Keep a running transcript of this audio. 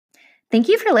Thank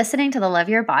you for listening to the Love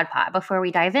Your Bod Pod. Before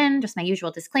we dive in, just my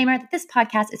usual disclaimer that this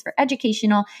podcast is for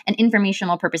educational and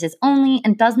informational purposes only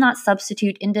and does not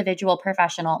substitute individual,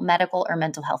 professional, medical, or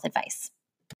mental health advice.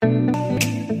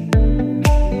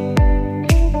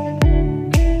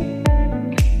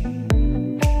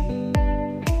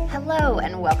 Hello,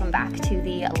 and welcome back to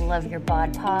the Love Your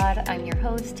Bod Pod. I'm your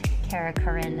host, Kara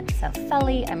Corinne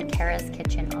Selfelli. I'm Kara's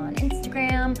Kitchen on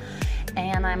Instagram,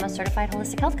 and I'm a certified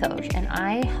holistic health coach, and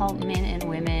I help men and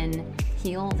women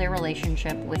heal their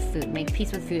relationship with food, make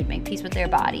peace with food, make peace with their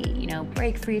body,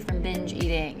 break free from binge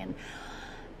eating, and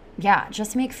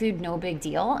just make food no big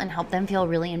deal and help them feel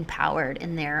really empowered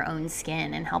in their own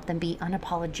skin and help them be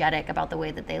unapologetic about the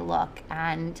way that they look.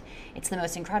 And it's the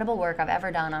most incredible work I've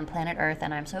ever done on planet Earth,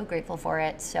 and I'm so grateful for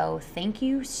it. So thank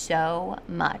you so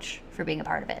much for being a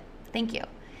part of it. Thank you.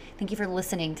 Thank you for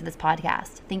listening to this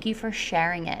podcast. Thank you for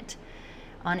sharing it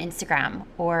on Instagram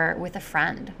or with a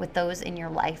friend, with those in your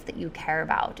life that you care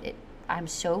about. I'm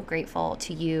so grateful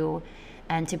to you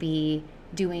and to be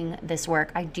doing this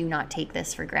work. I do not take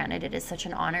this for granted. It is such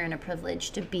an honor and a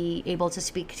privilege to be able to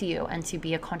speak to you and to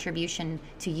be a contribution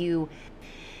to you.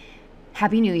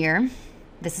 Happy New Year.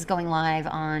 This is going live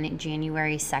on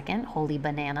January 2nd. Holy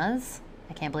bananas.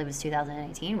 I can't believe it's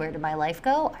 2018. Where did my life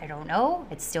go? I don't know.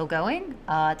 It's still going.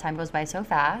 Time goes by so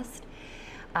fast.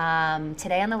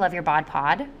 Today on the Love Your Bod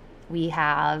Pod, we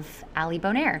have Ali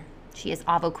Bonaire. She is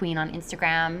Avo Queen on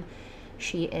Instagram.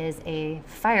 She is a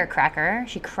firecracker.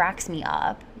 She cracks me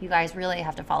up. You guys really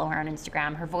have to follow her on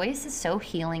Instagram. Her voice is so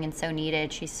healing and so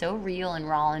needed. She's so real and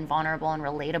raw and vulnerable and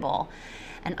relatable.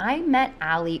 And I met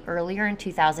Ali earlier in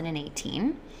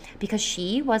 2018 because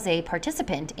she was a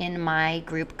participant in my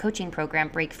group coaching program,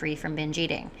 Break Free from Binge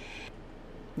Eating.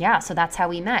 So that's how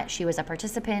we met. She was a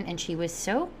participant and she was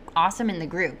so awesome in the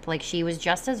group. Like, she was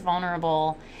just as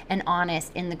vulnerable and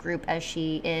honest in the group as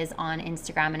she is on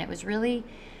Instagram. And it was really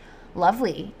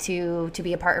lovely to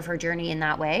be a part of her journey in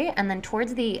that way. And then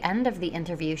towards the end of the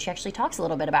interview, she actually talks a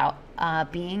little bit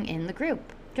about being in the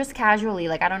group. Just casually,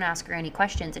 like, I don't ask her any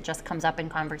questions. It just comes up in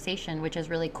conversation, which is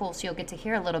really cool. So you'll get to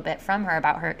hear a little bit from her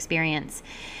about her experience.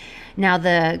 Now,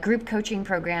 the group coaching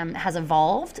program has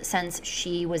evolved since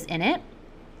she was in it.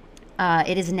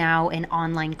 It is now an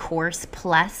online course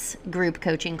plus group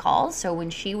coaching calls. So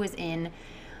when she was in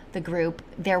the group,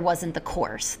 there wasn't the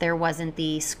course. There wasn't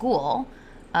the school,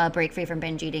 Break Free from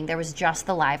Binge Eating. There was just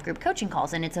the live group coaching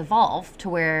calls. And it's evolved to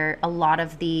where a lot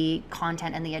of the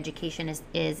content and the education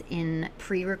is in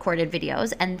pre-recorded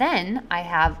videos. And then I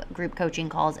have group coaching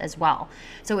calls as well.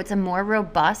 So it's a more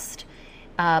robust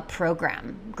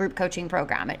group coaching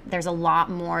program. There's a lot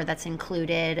more that's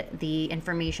included. The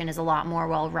information is a lot more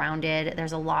well-rounded.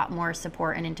 There's a lot more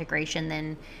support and integration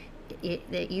than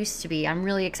it used to be. I'm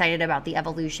really excited about the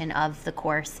evolution of the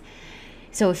course.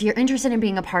 So if you're interested in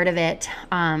being a part of it,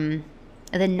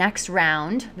 the next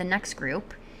round, the next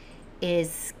group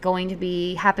is going to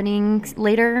be happening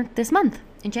later this month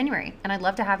in January. And I'd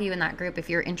love to have you in that group if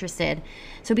you're interested.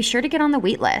 So be sure to get on the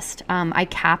wait list. I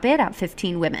cap it at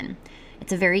 15 women.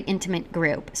 It's a very intimate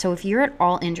group. So if you're at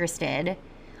all interested,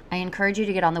 I encourage you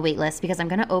to get on the wait list because I'm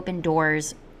going to open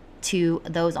doors to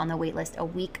those on the wait list a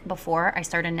week before I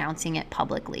start announcing it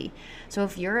publicly. So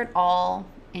if you're at all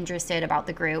interested about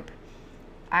the group,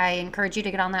 I encourage you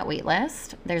to get on that wait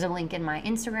list. There's a link in my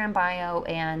Instagram bio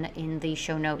and in the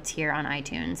show notes here on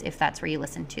iTunes if that's where you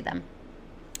listen to them.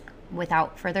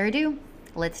 Without further ado,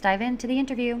 let's dive into the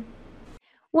interview.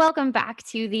 Welcome back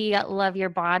to the Love Your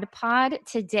Bod Pod.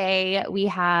 Today we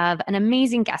have an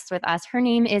amazing guest with us. Her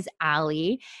name is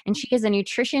Ali, and she is a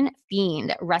nutrition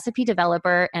fiend, recipe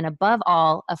developer, and above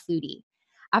all, a foodie.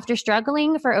 After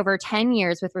struggling for over 10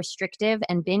 years with restrictive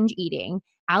and binge eating,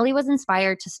 Ali was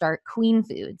inspired to start Queen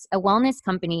Foods, a wellness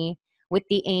company with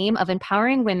the aim of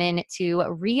empowering women to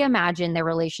reimagine their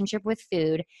relationship with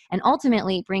food and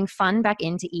ultimately bring fun back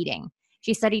into eating.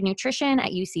 She studied nutrition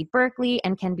at UC Berkeley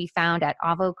and can be found at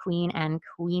Avo Queen and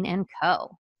Queen &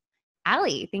 Co.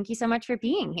 Ali, thank you so much for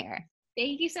being here.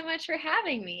 Thank you so much for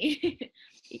having me.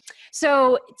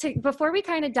 So before we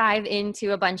kind of dive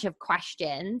into a bunch of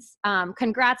questions,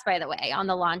 congrats, by the way, on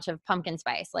the launch of Pumpkin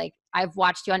Spice. Like, I've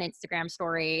watched you on Instagram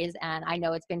stories and I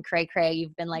know it's been cray-cray.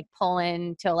 You've been like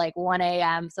pulling till like 1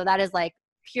 a.m. So that is like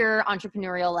pure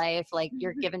entrepreneurial life. Like,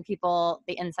 you're giving people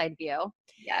the inside view.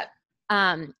 Yeah.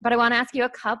 But I want to ask you a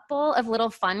couple of little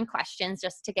fun questions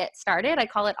just to get started. I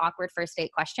call it awkward first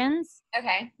date questions.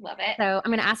 Okay. Love it. So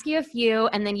I'm going to ask you a few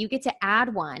and then you get to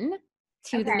add one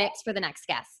to the mix for the next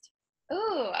guest.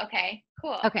 Ooh, okay.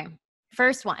 Cool. Okay.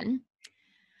 First one.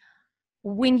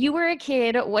 When you were a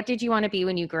kid, what did you want to be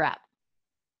when you grew up?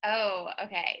 Oh,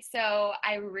 okay. So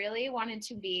I really wanted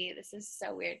to be, this is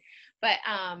so weird, but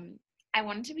I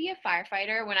wanted to be a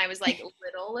firefighter when I was like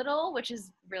little, which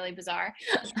is really bizarre.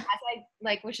 But then as I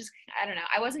like, which is, I don't know,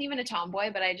 I wasn't even a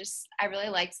tomboy, but I really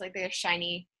liked like the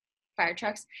shiny fire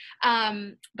trucks.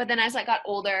 But then as I got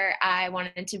older, I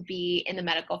wanted to be in the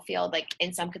medical field, like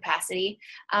in some capacity.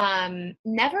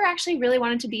 Never actually really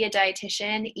wanted to be a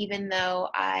dietitian, even though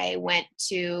I went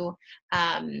to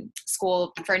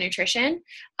school for nutrition.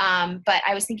 But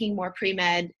I was thinking more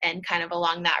pre-med and kind of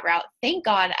along that route. Thank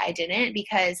God I didn't,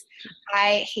 because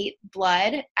I hate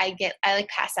blood. I like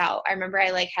pass out. I remember I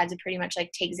like had to pretty much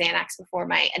like take Xanax before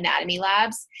my anatomy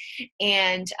labs.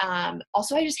 And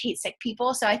also I just hate sick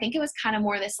people. So I think it was kind of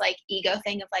more this like ego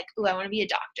thing of like, ooh, I want to be a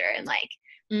doctor and like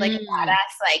a Mm. badass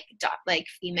like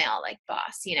female like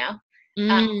boss, you know?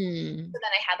 Mm. So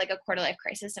then I had like a quarter life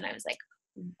crisis and I was like,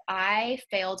 I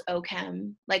failed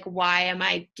OChem. Like, why am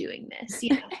I doing this?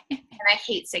 You know? And I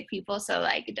hate sick people. So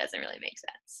like, it doesn't really make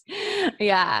sense.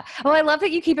 Yeah. Well, I love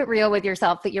that you keep it real with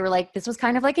yourself, that you were like, this was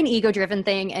kind of like an ego driven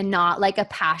thing and not like a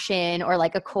passion or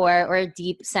like a core or a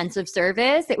deep sense of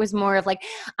service. It was more of like,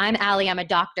 I'm Allie, I'm a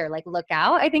doctor, like look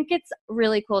out. I think it's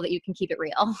really cool that you can keep it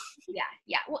real. Yeah.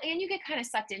 Yeah. Well, and you get kind of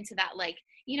sucked into that, like,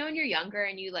 you know, when you're younger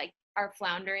and you like are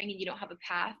floundering and you don't have a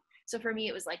path. So for me,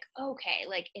 it was like, okay,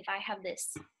 like if I have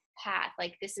this path,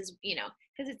 like this is, you know,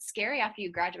 because it's scary after you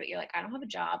graduate. You're like, I don't have a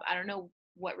job. I don't know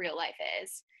what real life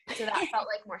is. So that felt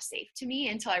like more safe to me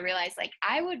until I realized like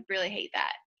I would really hate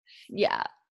that. Yeah.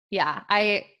 Yeah.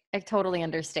 I totally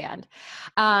understand.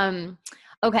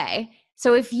 Okay.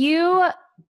 So if you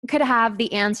could have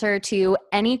the answer to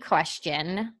any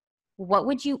question, what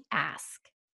would you ask?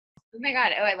 Oh my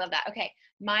God. Oh, I love that. Okay.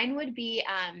 Mine would be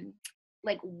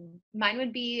like mine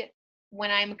would be when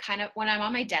I'm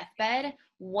on my deathbed,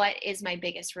 what is my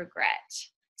biggest regret?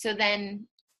 So then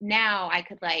now I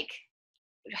could like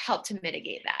help to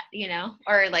mitigate that, you know,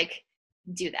 or like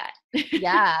do that.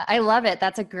 Yeah, I love it.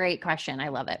 That's a great question. I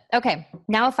love it. Okay,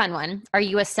 now a fun one. Are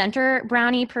you a center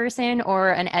brownie person or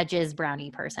an edges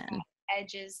brownie person?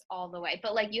 Edges all the way.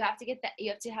 But like you have to get that,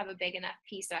 you have to have a big enough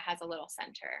piece so it has a little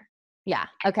center. Yeah.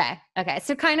 Okay. Okay.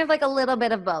 So kind of like a little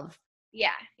bit of both. Yeah.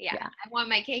 Yeah. Yeah. I want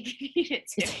my cake to eat it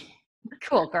too.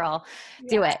 Cool, girl.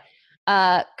 Do Yeah.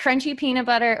 it. Crunchy peanut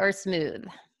butter or smooth?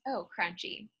 Oh,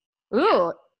 crunchy. Yeah.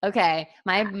 Ooh, okay.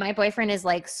 My boyfriend is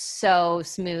like so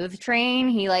smooth train.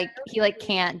 He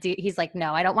can't do, he's like,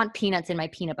 no, I don't want peanuts in my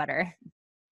peanut butter.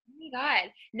 Oh my God.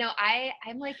 No,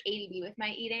 I'm like ADD with my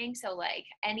eating. So like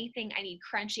anything I need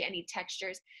crunchy, I need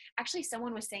textures. Actually,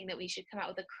 someone was saying that we should come out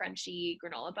with a crunchy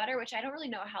granola butter, which I don't really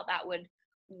know how that would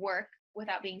work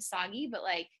without being soggy, but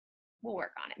like we'll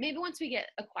work on it. Maybe once we get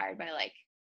acquired by like,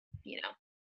 you know,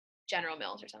 General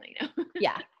Mills or something, you know.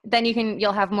 Yeah. Then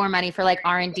you'll have more money for like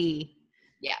R&D.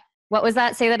 Yeah. What was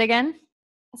that? Say that again.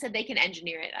 I said they can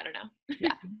engineer it. I don't know.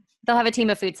 Yeah. They'll have a team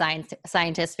of food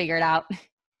scientists figure it out.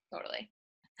 Totally.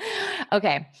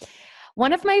 Okay.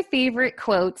 One of my favorite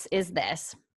quotes is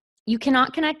this: you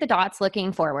cannot connect the dots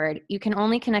looking forward. You can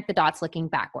only connect the dots looking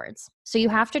backwards. So you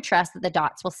have to trust that the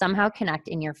dots will somehow connect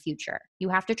in your future. You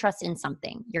have to trust in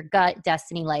something, your gut,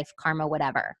 destiny, life, karma,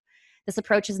 whatever. This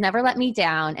approach has never let me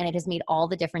down, and it has made all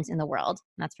the difference in the world.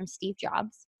 And that's from Steve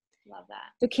Jobs. Love that.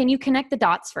 So can you connect the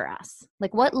dots for us?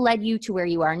 Like what led you to where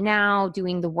you are now,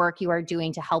 doing the work you are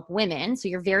doing to help women? So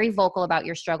you're very vocal about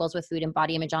your struggles with food and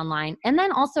body image online. And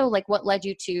then also like what led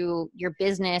you to your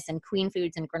business and Queen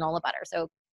Foods and granola butter. So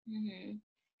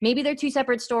maybe they're two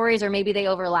separate stories or maybe they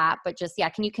overlap, but just, yeah,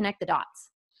 can you connect the dots?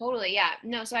 Totally. Yeah.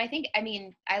 No, so I think, I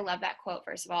mean, I love that quote,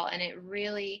 first of all. And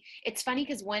it's funny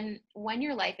because when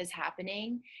your life is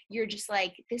happening, you're just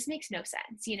like, this makes no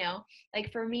sense, you know?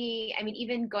 Like for me, I mean,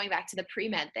 even going back to the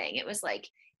pre-med thing, it was like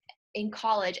in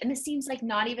college, and this seems like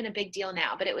not even a big deal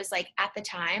now, but it was like at the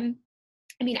time,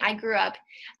 I mean, I grew up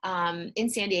in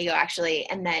San Diego actually,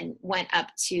 and then went up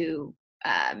to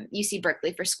UC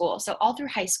Berkeley for school. So all through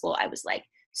high school, I was like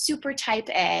super type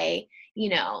A, you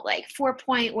know, like 4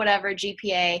 point whatever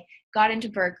GPA, got into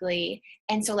Berkeley.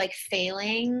 And so like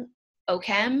failing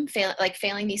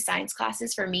failing these science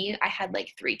classes for me, I had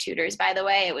like 3 tutors, by the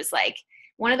way. It was like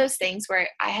one of those things where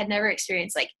I had never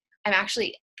experienced, like, I'm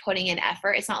actually putting in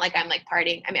effort. It's not like I'm like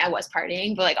partying. I mean, I was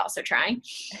partying, but like also trying.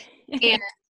 And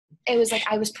it was like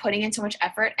I was putting in so much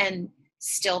effort and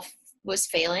still was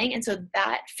failing. And so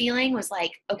that feeling was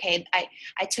like, okay,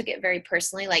 I took it very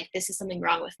personally, like this is something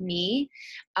wrong with me.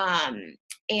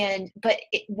 But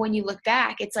when you look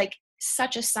back, it's like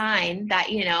such a sign that,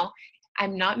 you know,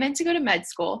 I'm not meant to go to med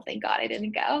school. Thank God I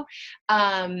didn't go.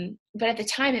 But at the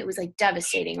time it was like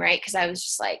devastating, right? Because I was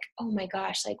just like, oh my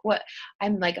gosh, like what,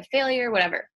 I'm like a failure,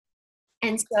 whatever.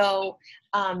 And so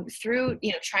through,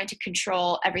 trying to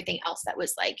control everything else that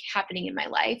was like happening in my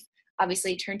life,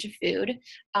 obviously turned to food,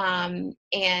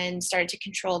 and started to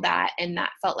control that. And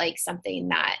that felt like something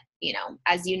that,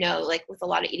 as you know, like with a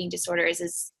lot of eating disorders,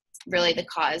 is really the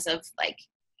cause of like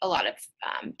a lot of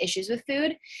issues with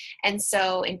food. And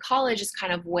so in college is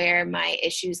kind of where my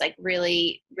issues like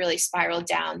really, really spiraled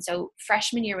down. So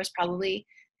freshman year was probably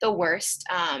the worst.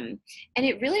 And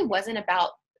it really wasn't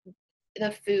about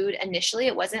the food initially.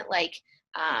 It wasn't like,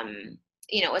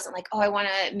 it wasn't like, oh, I want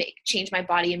to change my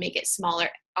body and make it smaller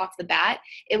off the bat.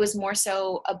 It was more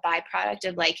so a byproduct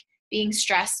of like being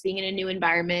stressed, being in a new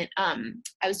environment.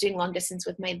 I was doing long distance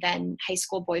with my then high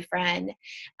school boyfriend,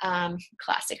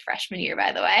 classic freshman year,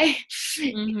 by the way.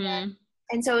 Mm-hmm.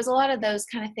 And so it was a lot of those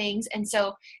kind of things. And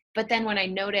so, but then when I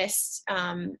noticed,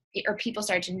 or people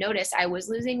started to notice I was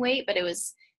losing weight, but it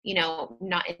was,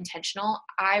 not intentional.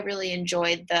 I really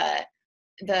enjoyed the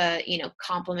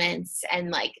compliments and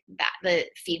like that, the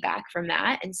feedback from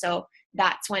that. And so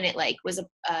that's when it like was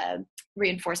a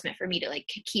reinforcement for me to like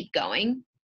keep going.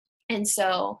 And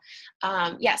so,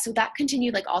 so that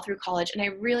continued like all through college, and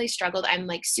I really struggled. I'm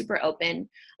like super open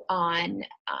on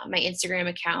my Instagram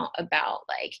account about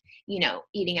like,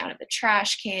 eating out of the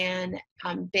trash can,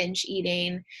 binge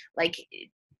eating, like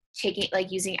taking,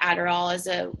 like using Adderall as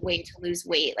a way to lose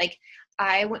weight. Like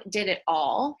did it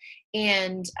all.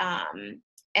 And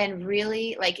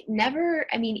really like never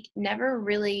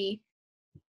really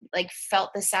like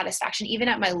felt the satisfaction. Even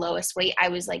at my lowest weight, I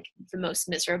was like the most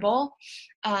miserable.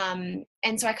 And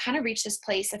so I kind of reached this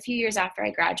place a few years after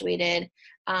I graduated.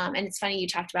 And it's funny you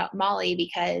talked about Molly,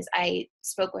 because I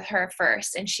spoke with her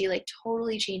first and she like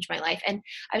totally changed my life. And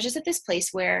I was just at this place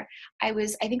where I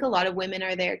think a lot of women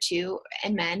are there too,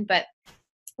 and men, but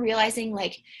realizing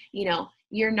like,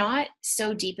 you're not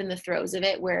so deep in the throes of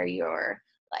it where you're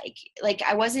like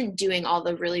I wasn't doing all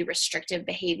the really restrictive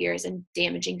behaviors and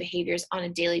damaging behaviors on a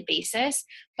daily basis,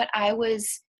 but I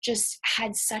was just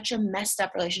had such a messed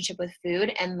up relationship with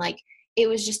food, and like it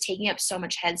was just taking up so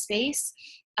much headspace.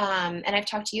 And I've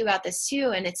talked to you about this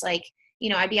too, and it's like,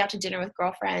 I'd be out to dinner with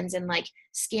girlfriends and like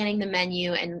scanning the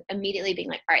menu and immediately being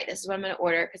like, all right, this is what I'm going to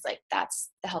order, because like that's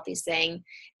the healthiest thing.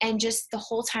 And just the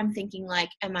whole time thinking like,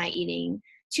 am I eating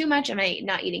too much? Am I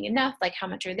not eating enough? Like, how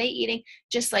much are they eating?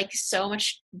 Just like so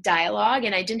much dialogue.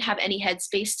 And I didn't have any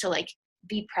headspace to like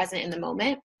be present in the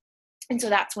moment. And so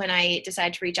that's when I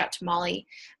decided to reach out to Molly,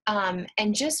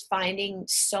 and just finding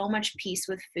so much peace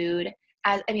with food.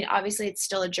 Obviously it's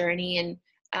still a journey, and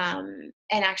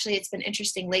actually it's been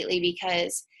interesting lately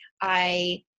because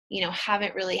I,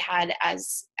 haven't really had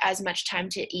as much time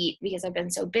to eat because I've been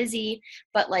so busy,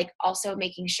 but like also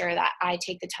making sure that I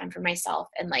take the time for myself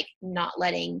and like not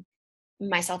letting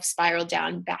myself spiral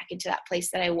down back into that place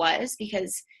that I was,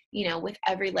 because, with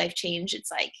every life change,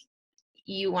 it's like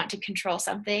you want to control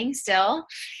something still.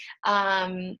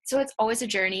 So it's always a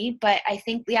journey, but I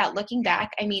think, looking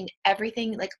back,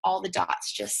 everything, like all the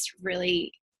dots just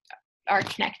really are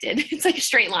connected. It's like a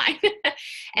straight line.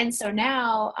 And so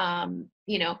now,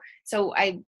 so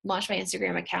I launched my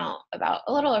Instagram account about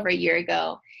a little over a year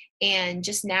ago. And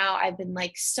just now I've been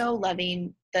like so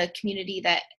loving the community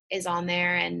that is on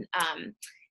there.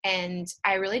 And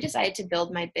I really decided to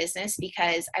build my business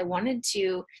because I wanted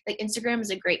to, like, Instagram is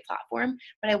a great platform,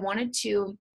 but I wanted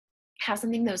to have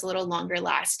something that was a little longer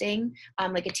lasting,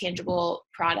 like a tangible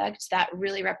product that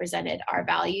really represented our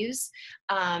values.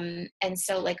 And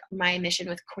so like my mission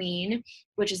with Queen,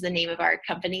 which is the name of our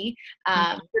company,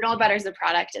 granola butter is the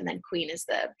product, and then Queen is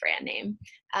the brand name.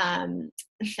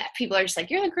 That people are just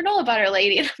like, you're the granola butter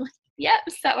lady. And I'm like, yep,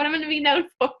 is that what I'm going to be known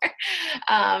for?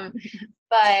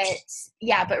 But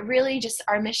really just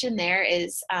our mission there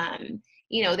is,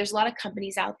 there's a lot of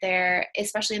companies out there,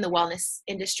 especially in the wellness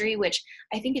industry, which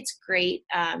I think it's great.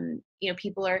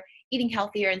 People are eating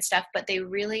healthier and stuff, but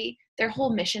their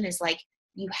whole mission is like,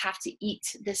 you have to eat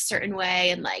this certain way,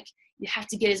 and like, you have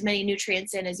to get as many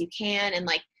nutrients in as you can. And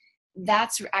like,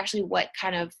 that's actually what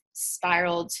kind of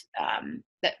spiraled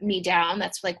me down.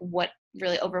 That's like what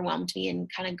really overwhelmed me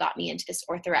and kind of got me into this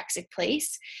orthorexic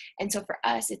place. And so for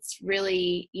us, it's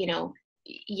really,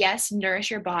 yes,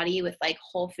 nourish your body with like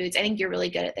whole foods. I think you're really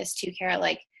good at this too, Kara,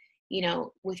 like,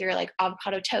 with your like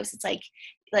avocado toast, it's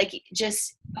like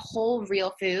just whole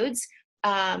real foods.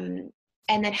 And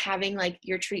then having like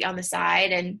your treat on the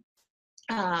side,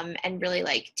 and really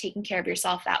like taking care of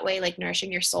yourself that way, like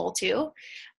nourishing your soul too.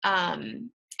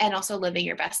 And also living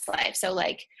your best life. So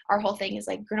like our whole thing is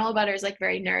like granola butter is like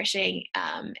very nourishing,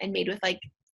 and made with like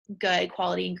good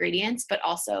quality ingredients, but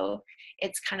also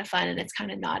it's kind of fun and it's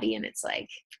kind of naughty and it's like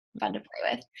fun to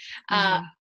play with.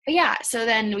 but yeah, so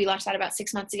then we launched that about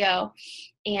 6 months ago,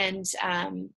 and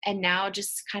now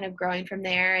just kind of growing from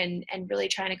there, and really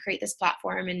trying to create this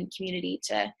platform and community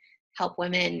to help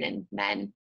women and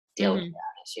men deal with Mm-hmm. their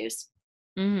own issues.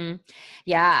 Mm-hmm.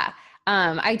 Yeah.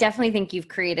 I definitely think you've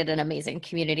created an amazing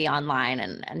community online,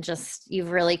 and just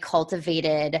you've really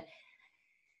cultivated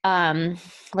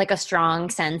like a strong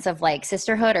sense of like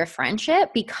sisterhood or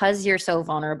friendship because you're so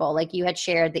vulnerable. Like you had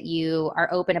shared that you are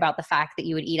open about the fact that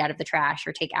you would eat out of the trash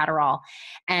or take Adderall.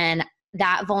 And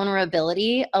that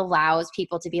vulnerability allows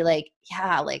people to be like,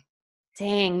 yeah, like,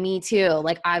 dang, me too.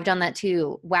 Like I've done that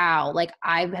too. Wow. Like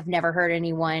I have never heard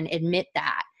anyone admit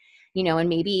that, and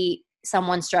maybe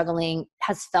someone struggling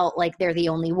has felt like they're the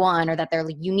only one, or that they're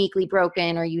like uniquely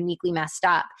broken or uniquely messed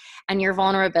up. And your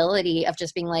vulnerability of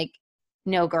just being like,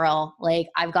 no, girl, like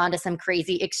I've gone to some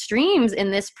crazy extremes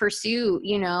in this pursuit,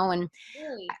 and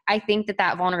Really. I think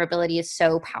that vulnerability is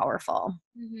so powerful.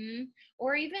 Mm-hmm.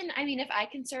 Or even, I mean, if I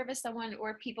can serve as someone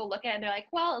where people look at it and they're like,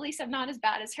 well, at least I'm not as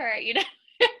bad as her,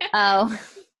 Oh,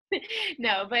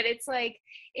 No, but it's like,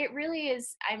 it really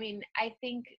is. I mean, I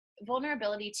think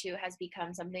vulnerability too has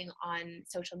become something on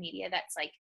social media that's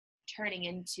like turning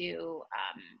into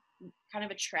kind of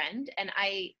a trend. And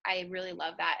I really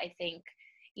love that. I think,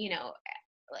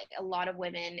 like a lot of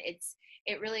women,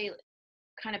 it really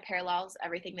kind of parallels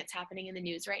everything that's happening in the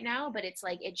news right now, but it's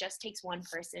like it just takes one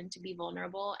person to be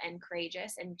vulnerable and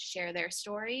courageous and share their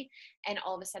story, and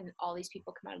all of a sudden all these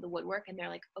people come out of the woodwork and they're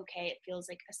like, okay, it feels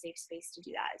like a safe space to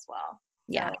do that as well.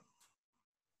 yeah. So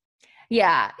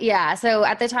Yeah. Yeah. So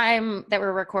at the time that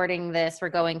we're recording this, we're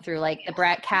going through like the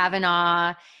Brett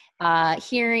Kavanaugh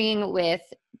hearing with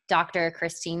Dr.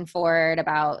 Christine Ford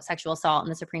about sexual assault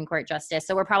and the Supreme Court justice.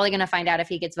 So we're probably going to find out if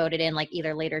he gets voted in like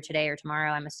either later today or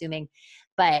tomorrow, I'm assuming.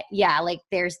 But yeah, like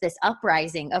there's this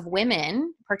uprising of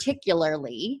women,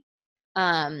 particularly,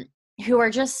 um, who are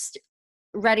just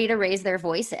ready to raise their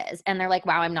voices. And they're like,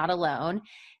 wow, I'm not alone.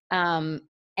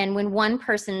 And when one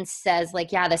person says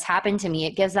like, yeah, this happened to me,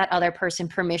 it gives that other person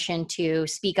permission to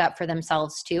speak up for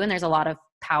themselves too. And there's a lot of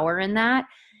power in that.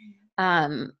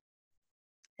 Um,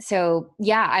 so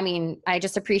yeah, I mean, I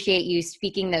just appreciate you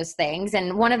speaking those things.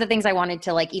 And one of the things I wanted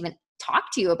to like even talk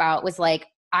to you about was like,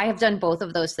 I have done both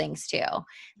of those things too.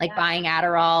 Like yeah. buying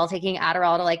Adderall, taking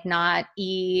Adderall to like not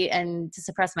eat and to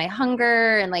suppress my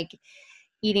hunger, and like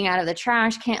eating out of the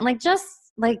trash can, like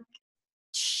just like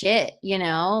shit,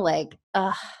 like,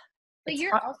 But it's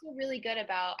you're hard. also really good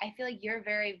about, I feel like you're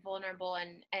very vulnerable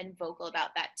and vocal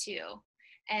about that too.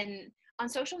 And on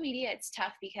social media, it's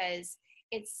tough because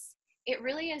it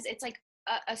really is, it's like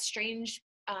a strange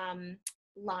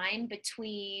line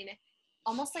between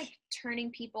almost like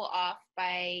turning people off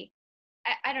by,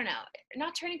 I don't know,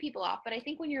 not turning people off, but I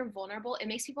think when you're vulnerable, it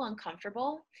makes people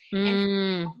uncomfortable. And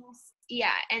Mm, almost,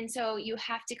 yeah. And so you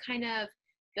have to kind of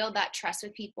build that trust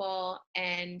with people.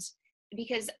 And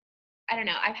because I don't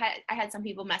know, I had some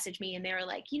people message me and they were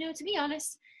like, to be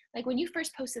honest, like when you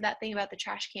first posted that thing about the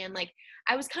trash can, like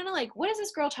I was kind of like, what is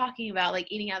this girl talking about? Like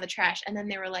eating out of the trash. And then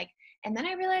they were like, and then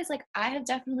I realized like I have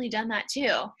definitely done that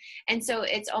too. And so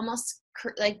it's almost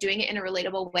like doing it in a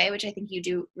relatable way, which I think you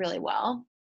do really well.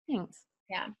 thanks.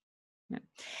 Yeah.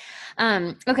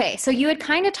 Yeah. Okay. So you had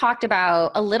kind of talked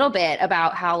about a little bit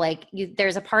about how like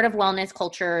there's a part of wellness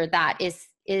culture that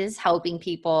is helping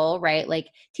people, right? Like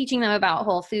teaching them about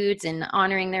whole foods and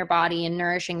honoring their body and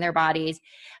nourishing their bodies.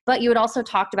 But you had also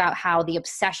talked about how the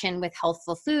obsession with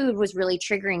healthful food was really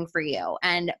triggering for you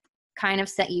and kind of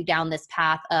set you down this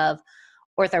path of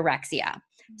orthorexia.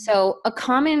 So, a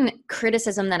common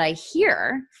criticism that I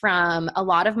hear from a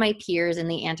lot of my peers in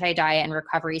the anti-diet and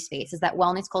recovery space is that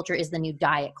wellness culture is the new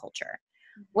diet culture.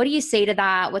 What do you say to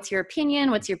that? What's your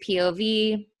opinion? What's your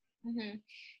POV? Mm-hmm.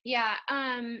 Yeah.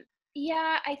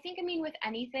 Yeah, I think, I mean, with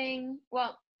anything,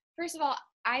 well, first of all,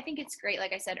 I think it's great.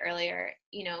 Like I said earlier,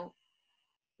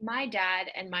 my dad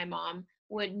and my mom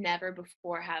would never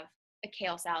before have a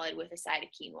kale salad with a side of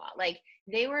quinoa. Like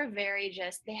they were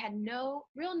they had no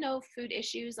food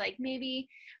issues. Like maybe,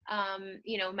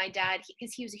 my dad,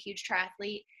 because he was a huge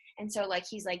triathlete. And so like,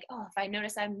 he's like, oh, if I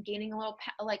notice I'm gaining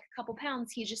like a couple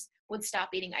pounds, he just would stop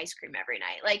eating ice cream every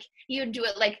night. Like he would do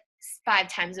it like 5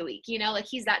 times a week, like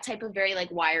he's that type of very like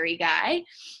wiry guy.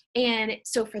 And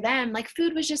so for them, like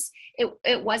food was just,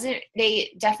 it wasn't,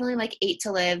 they definitely like ate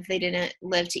to live. They didn't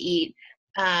live to eat.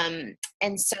 And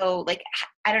so like,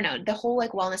 I don't know, the whole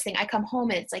like wellness thing, I come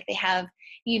home and it's like they have,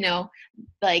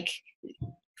 like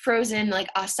frozen like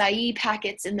acai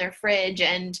packets in their fridge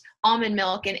and almond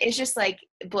milk, and it's just like,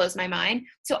 it blows my mind.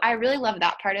 So I really love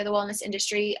that part of the wellness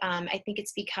industry. I think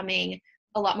it's becoming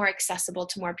a lot more accessible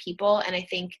to more people. And I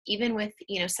think even with,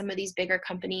 some of these bigger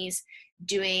companies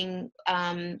doing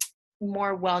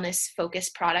more wellness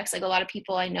focused products, like a lot of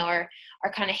people I know are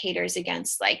kind of haters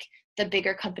against like the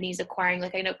bigger companies acquiring,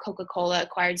 like I know Coca-Cola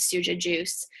acquired Suja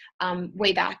Juice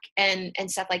way back and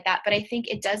stuff like that. But I think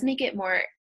it does make it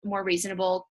more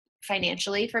reasonable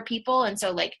financially for people. And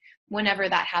so like whenever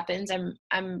that happens,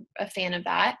 I'm a fan of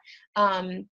that.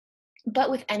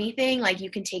 But with anything, like you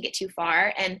can take it too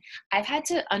far. And I've had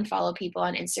to unfollow people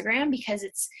on Instagram because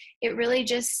it really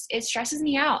just, it stresses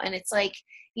me out. And it's like,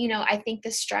 I think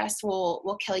the stress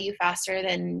will kill you faster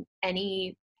than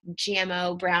any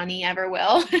GMO brownie ever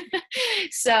will.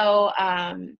 So,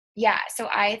 so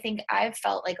I think I've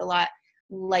felt like a lot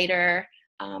lighter,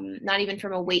 not even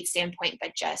from a weight standpoint,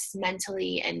 but just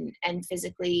mentally and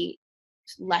physically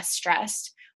less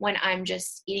stressed when I'm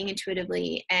just eating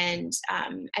intuitively. And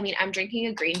I'm drinking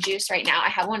a green juice right now. I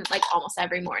have one like almost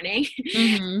every morning.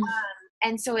 Mm-hmm.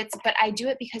 And so but I do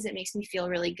it because it makes me feel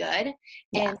really good.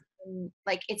 Yeah. And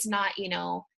like, it's not,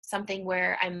 something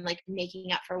where I'm like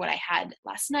making up for what I had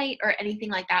last night or anything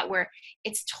like that, where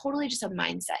it's totally just a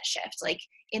mindset shift. Like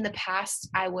in the past,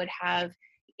 I would have,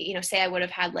 say I would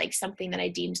have had like something that I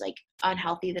deemed like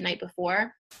unhealthy the night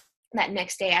before. That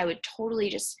next day I would totally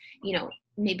just,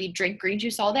 maybe drink green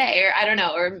juice all day, or I don't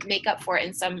know, or make up for it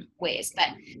in some ways.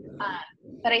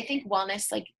 But I think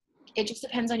wellness, like it just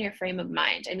depends on your frame of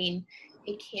mind. I mean,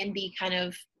 it can be kind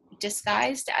of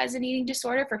disguised as an eating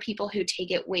disorder for people who take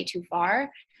it way too far,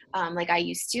 like I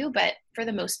used to. But for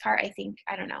the most part, I think,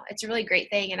 I don't know, it's a really great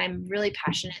thing. And I'm really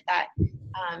passionate that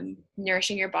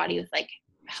nourishing your body with like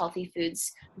healthy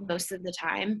foods most of the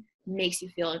time makes you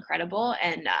feel incredible.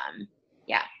 And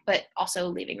but also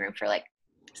leaving room for like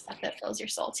stuff that fills your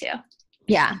soul too.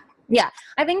 Yeah. Yeah.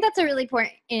 I think that's a really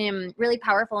important, really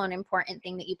powerful and important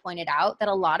thing that you pointed out, that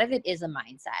a lot of it is a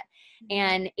mindset.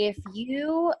 And if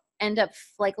you end up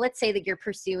like, let's say that you're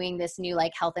pursuing this new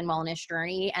like health and wellness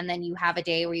journey, and then you have a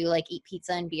day where you like eat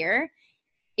pizza and beer.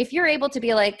 If you're able to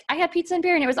be like, I had pizza and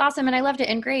beer and it was awesome and I loved it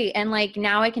and great. And like,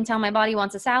 now I can tell my body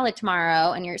wants a salad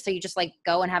tomorrow. And so you just like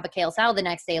go and have a kale salad the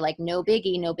next day, like no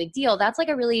biggie, no big deal. That's like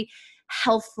a really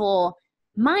healthful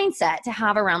mindset to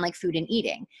have around like food and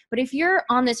eating. But if you're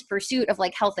on this pursuit of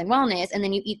like health and wellness, and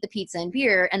then you eat the pizza and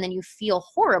beer, and then you feel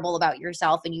horrible about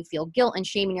yourself and you feel guilt and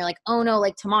shame, and you're like, oh no,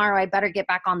 like tomorrow I better get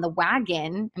back on the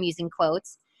wagon. I'm using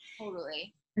quotes.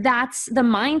 Totally. That's the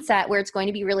mindset where it's going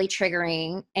to be really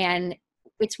triggering. And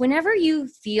it's whenever you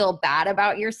feel bad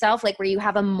about yourself, like where you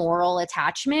have a moral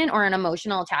attachment or an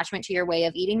emotional attachment to your way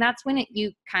of eating, that's when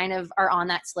you kind of are on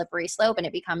that slippery slope, and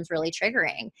it becomes really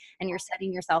triggering, and you're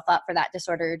setting yourself up for that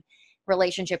disordered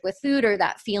relationship with food, or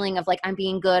that feeling of like, I'm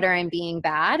being good or I'm being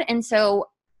bad. And so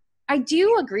I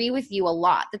do agree with you a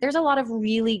lot that there's a lot of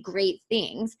really great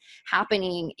things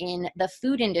happening in the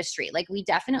food industry. Like we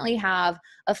definitely have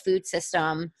a food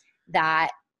system that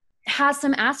has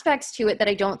some aspects to it that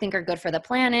I don't think are good for the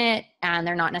planet, and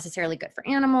they're not necessarily good for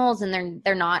animals, and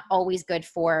they're not always good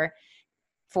for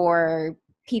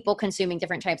people consuming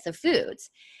different types of foods.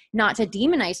 Not to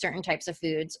demonize certain types of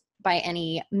foods by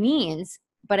any means,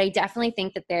 but I definitely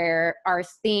think that there are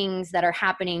things that are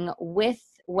happening with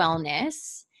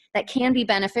wellness that can be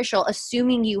beneficial,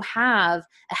 assuming you have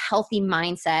a healthy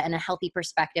mindset and a healthy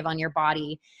perspective on your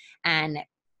body and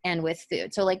with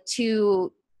food. So like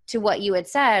to what you had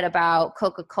said about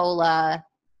Coca-Cola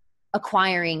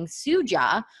acquiring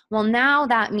Suja, well, now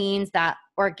that means that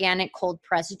organic cold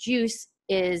pressed juice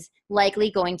is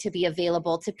likely going to be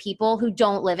available to people who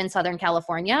don't live in Southern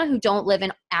California, who don't live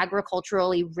in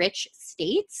agriculturally rich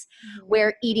states,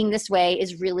 where eating this way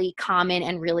is really common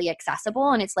and really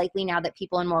accessible. And it's likely now that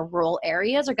people in more rural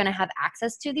areas are going to have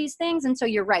access to these things. And so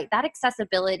you're right, that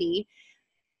accessibility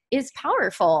is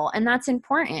powerful, and that's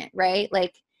important, right?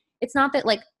 Like, it's not that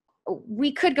like,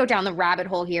 we could go down the rabbit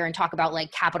hole here and talk about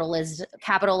like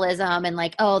capitalism and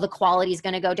like, oh, the quality is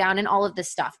going to go down and all of this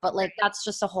stuff. But like, that's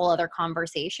just a whole other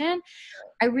conversation.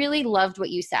 I really loved what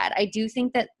you said. I do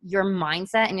think that your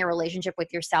mindset and your relationship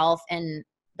with yourself and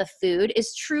the food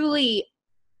is truly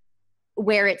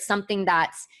where it's something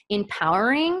that's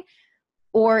empowering,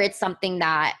 or it's something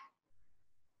that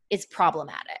is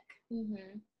problematic.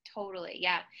 Mm-hmm. Totally.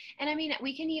 Yeah. And I mean,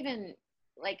 we can even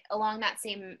like along that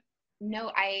same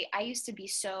note, I used to be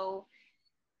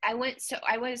I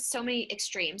was so many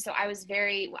extremes. So I was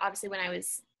very, obviously when I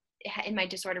was in my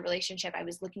disordered relationship, I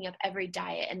was looking up every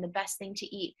diet and the best thing to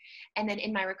eat. And then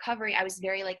in my recovery, I was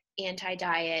very like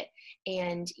anti-diet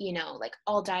and, like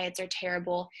all diets are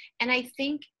terrible. And I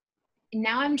think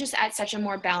now I'm just at such a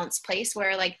more balanced place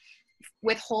where like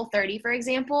with Whole30, for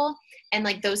example, and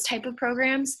like those type of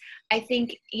programs, I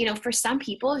think, you know, for some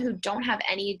people who don't have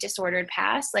any disordered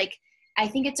past, like I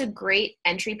think it's a great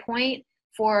entry point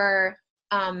for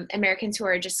Americans who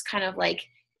are just kind of like,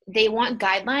 they want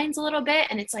guidelines a little bit,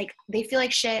 and it's like they feel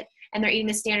like shit and they're eating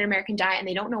the standard American diet and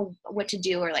they don't know what to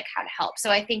do or like how to help. So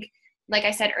I think, like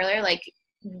I said earlier, like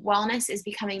wellness is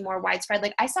becoming more widespread.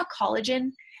 Like I saw collagen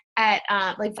at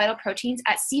like Vital Proteins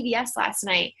at CVS last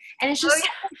night, and it's just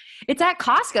it's at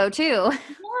Costco too.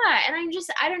 Yeah, and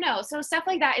I don't know. So stuff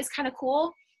like that is kind of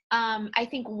cool. I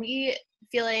think we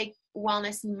feel like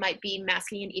wellness might be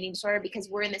masking an eating disorder because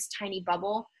we're in this tiny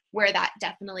bubble where that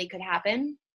definitely could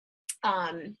happen.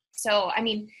 So I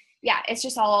mean, yeah, it's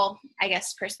just all, I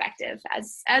guess, perspective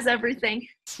as everything.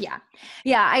 Yeah.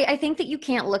 Yeah. I think that you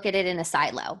can't look at it in a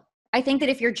silo. I think that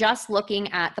if you're just looking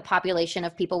at the population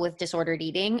of people with disordered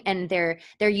eating and they're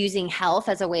using health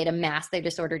as a way to mask their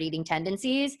disordered eating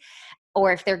tendencies,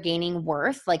 or if they're gaining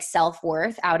worth, like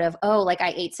self-worth out of, oh, like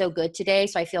I ate so good today,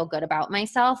 so I feel good about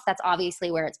myself, that's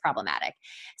obviously where it's problematic.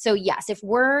 So yes, if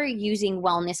we're using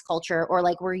wellness culture or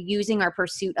like we're using our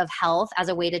pursuit of health as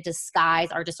a way to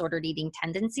disguise our disordered eating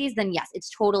tendencies, then yes, it's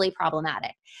totally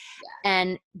problematic. Yeah.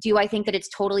 And do I think that it's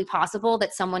totally possible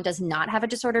that someone does not have a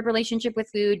disordered relationship with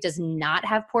food, does not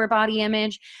have poor body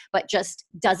image, but just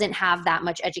doesn't have that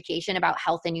much education about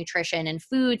health and nutrition and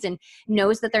foods and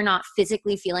knows that they're not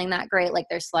physically feeling that great? Like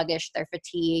they're sluggish, they're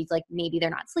fatigued, like maybe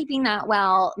they're not sleeping that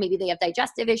well, maybe they have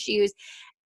digestive issues,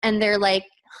 and they're like,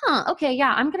 okay,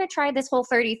 yeah, I'm going to try this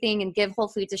Whole30 thing and give Whole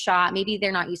Foods a shot. Maybe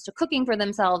they're not used to cooking for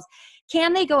themselves.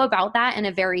 Can they go about that in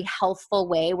a very healthful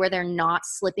way where they're not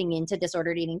slipping into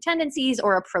disordered eating tendencies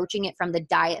or approaching it from the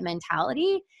diet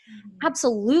mentality? Mm-hmm.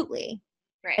 Absolutely.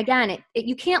 Right. Again,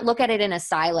 you can't look at it in a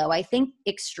silo. I think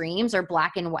extremes or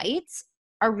black and whites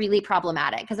are really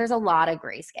problematic because there's a lot of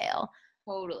grayscale.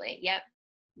 Totally. Yep.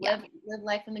 Live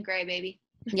life in the gray, baby.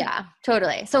 Yeah,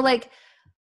 totally. So like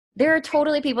there are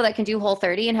totally people that can do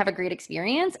Whole30 and have a great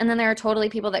experience. And then there are totally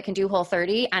people that can do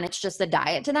Whole30 and it's just a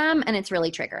diet to them and it's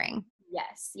really triggering.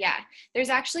 Yes. Yeah. There's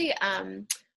actually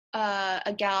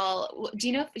a gal,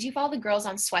 do you follow the girls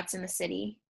on Sweats in the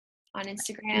City on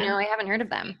Instagram? No, I haven't heard of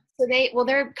them. So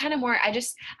they're kind of more,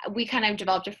 we kind of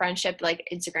developed a friendship, like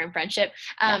Instagram friendship.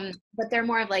 But they're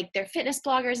more of like, they're fitness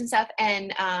bloggers and stuff.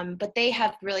 And, but they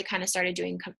have really kind of started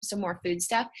doing some more food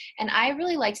stuff. And I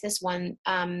really liked this one,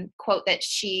 quote that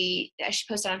she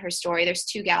posted on her story. There's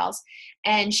two gals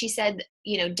and she said,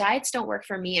 you know, diets don't work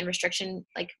for me and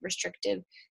restrictive,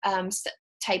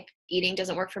 type eating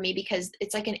doesn't work for me because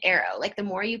it's like an arrow. Like the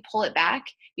more you pull it back,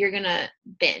 you're going to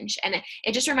binge. And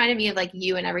it just reminded me of like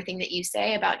you and everything that you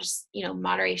say about just, you know,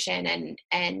 moderation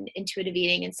and intuitive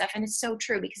eating and stuff. And it's so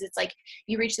true because it's like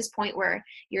you reach this point where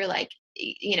you're like,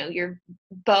 you know, your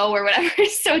bow or whatever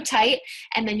is so tight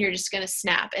and then you're just going to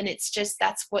snap. And it's just,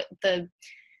 that's what the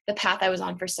path I was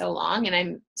on for so long. And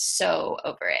I'm so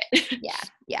over it. Yeah.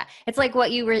 Yeah. It's like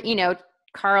what you were, you know,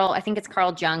 I think it's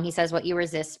Carl Jung. He says what you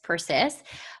resist persists.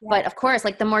 Yeah. But of course,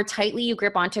 like the more tightly you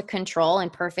grip onto control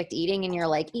and perfect eating and you're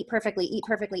like, eat perfectly,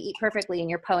 and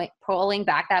you're pulling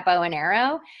back that bow and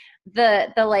arrow,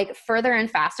 the like further and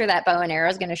faster that bow and arrow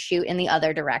is going to shoot in the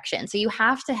other direction. So you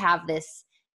have to have this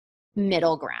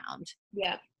middle ground.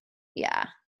 Yeah. Yeah.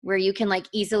 Where you can like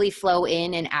easily flow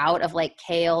in and out of like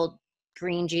kale,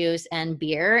 green juice and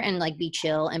beer and like be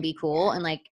chill and be cool and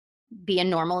like be a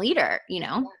normal eater, you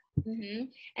know? Mm-hmm.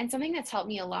 And something that's helped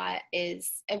me a lot is,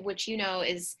 which, you know,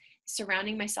 is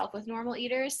surrounding myself with normal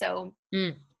eaters. So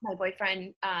my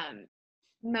boyfriend,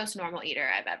 most normal eater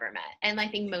I've ever met. And I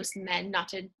think most men, not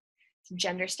to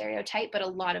gender stereotype, but a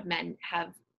lot of men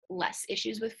have less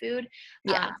issues with food.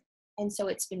 Yeah. And so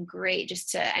it's been great just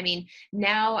to, I mean,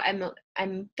 now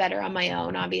I'm better on my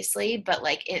own, obviously, but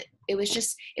like it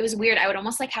was weird. I would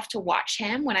almost like have to watch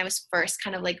him when I was first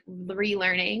kind of like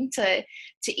relearning to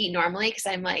eat normally. Cause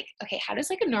I'm like, okay, how does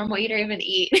like a normal eater even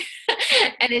eat?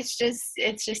 And it's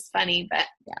just funny, but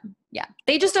yeah.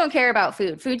 They just don't care about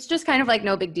food. Food's just kind of like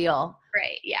no big deal.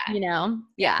 Right. Yeah. You know?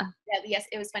 Yeah. Yes.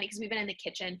 It was funny cause we've been in the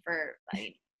kitchen for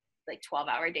like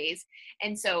 12-hour days.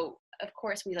 And so of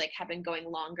course we like have been going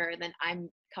longer than I'm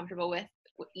comfortable with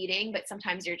eating, but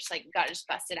sometimes you're just like, gotta just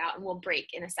bust it out and we'll break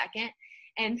in a second.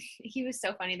 And he was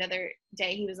so funny the other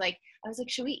day. He was like, I was like,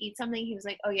 should we eat something? He was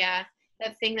like, oh yeah,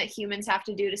 that thing that humans have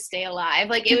to do to stay alive.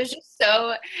 Like it was just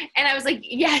so, and I was like,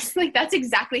 yes, like that's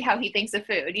exactly how he thinks of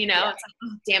food, you know? Yeah. It's like,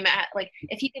 oh, damn it. Like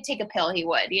if he could take a pill, he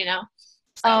would, you know?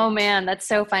 So. Oh man, that's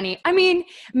so funny. I mean,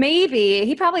 maybe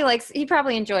he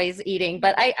probably enjoys eating,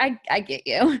 but I get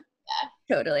you.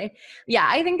 Yeah, totally. Yeah.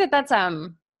 I think that's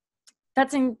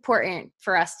that's important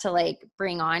for us to like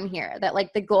bring on here, that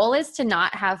like the goal is to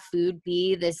not have food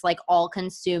be this like all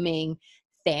consuming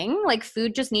thing. Like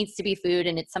food just needs to be food,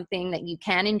 and it's something that you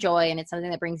can enjoy, and it's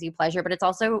something that brings you pleasure, but it's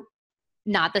also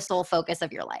not the sole focus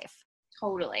of your life.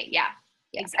 Totally. Yeah,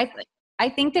 Yeah. exactly. I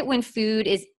think that when food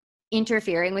is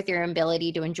interfering with your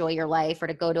ability to enjoy your life or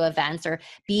to go to events or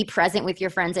be present with your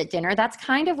friends at dinner, that's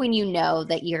kind of when you know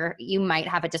that you might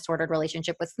have a disordered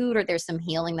relationship with food, or there's some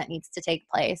healing that needs to take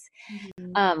place.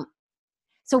 Mm-hmm.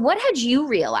 So what had you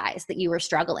realized that you were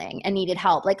struggling and needed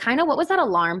help? Like kind of what was that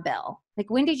alarm bell? Like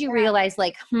when did you realize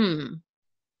like,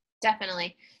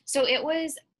 Definitely. So it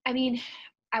was, I mean,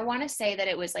 I want to say that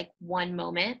it was like one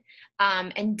moment.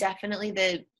 And definitely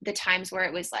the times where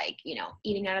it was like, you know,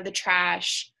 eating out of the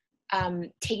trash,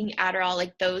 taking Adderall,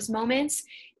 like those moments,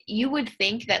 you would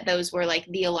think that those were like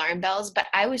the alarm bells, but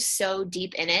I was so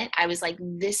deep in it. I was like,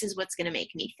 this is what's going to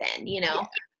make me thin, you know?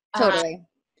 Yeah, totally.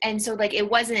 And so like, it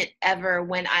wasn't ever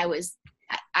when I was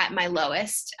at my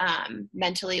lowest,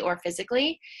 mentally or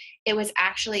physically. It was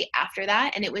actually after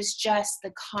that. And it was just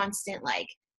the constant, like,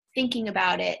 thinking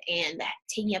about it and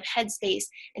taking up headspace.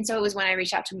 And so it was when I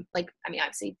reached out to, like, I mean,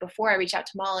 obviously before I reached out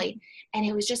to Molly, and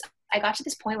it was just, I got to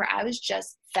this point where I was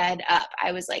just fed up.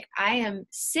 I was like, I am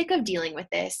sick of dealing with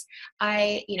this.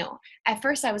 You know, at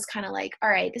first I was kind of like, all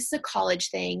right, this is a college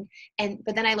thing.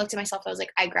 But then I looked at myself, I was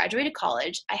like, I graduated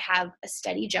college. I have a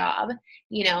steady job.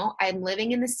 You know, I'm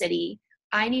living in the city.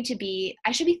 I should be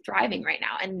thriving right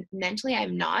now. And mentally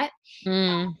I'm not.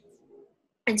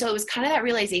 And so it was kind of that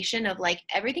realization of like,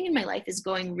 everything in my life is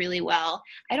going really well.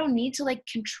 I don't need to like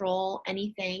control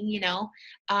anything, you know?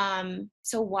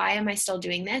 So why am I still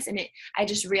doing this? And I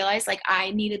just realized like I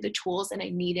needed the tools and I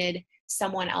needed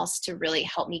someone else to really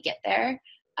help me get there.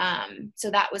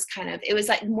 So that was it was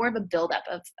like more of a buildup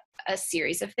of a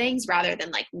series of things rather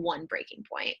than like one breaking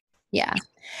point. Yeah.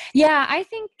 Yeah. I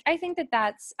think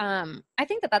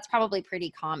that's probably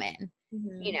pretty common.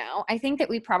 Mm-hmm. You know, I think that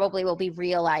we probably will be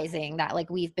realizing that like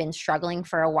we've been struggling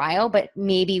for a while, but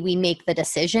maybe we make the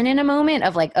decision in a moment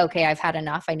of like, okay, I've had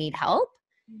enough. I need help.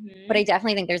 Mm-hmm. But I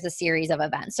definitely think there's a series of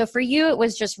events. So for you, it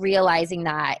was just realizing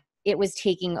that it was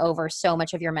taking over so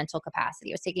much of your mental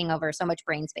capacity. It was taking over so much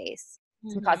brain space,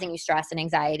 and causing you stress and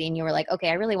anxiety. And you were like, okay,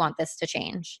 I really want this to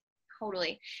change.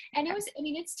 Totally. And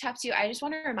it's tough too. I just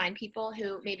want to remind people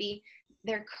who maybe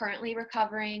they're currently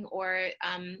recovering or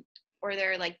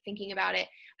they're like thinking about it.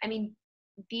 I mean,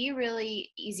 be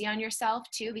really easy on yourself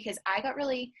too, because I got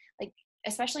really like,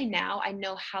 especially now, I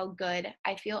know how good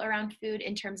I feel around food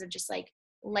in terms of just like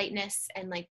lightness and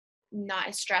like not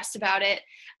as stressed about it.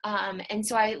 And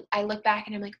so I look back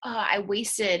and I'm like, oh, I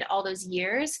wasted all those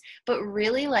years, but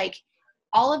really like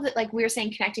all of it, like we were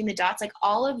saying, connecting the dots, like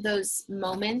all of those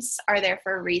moments are there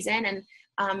for a reason. And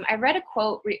I read a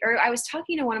quote, or I was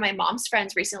talking to one of my mom's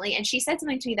friends recently, and she said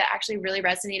something to me that actually really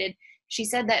resonated. She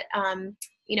said that,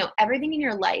 you know, everything in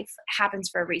your life happens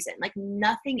for a reason. Like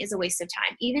nothing is a waste of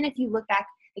time. Even if you look back,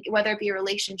 like whether it be a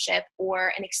relationship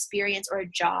or an experience or a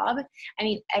job, I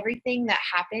mean, everything that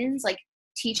happens, like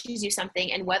teaches you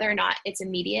something, and whether or not it's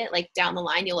immediate, like down the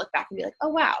line, you'll look back and be like, oh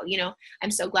wow, you know,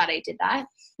 I'm so glad I did that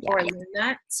or learned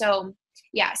that. So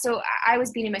yeah, so I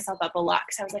was beating myself up a lot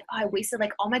because I was like, oh, I wasted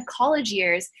like all my college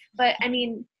years. But I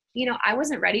mean, you know, I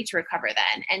wasn't ready to recover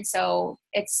then. And so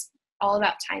it's all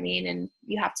about timing, and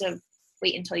you have to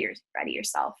wait until you're ready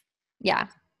yourself. Yeah.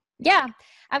 Yeah,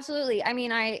 absolutely. I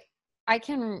mean, I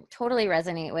can totally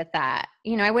resonate with that.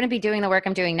 You know, I wouldn't be doing the work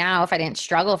I'm doing now if I didn't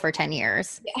struggle for 10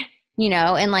 years. Yeah. You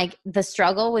know, and like the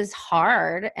struggle was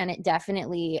hard, and it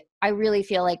definitely, I really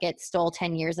feel like it stole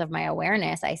 10 years of my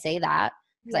awareness. I say that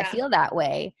because I feel that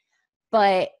way.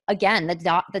 But again,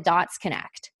 the dots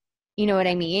connect. You know what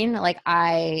I mean? Like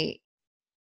I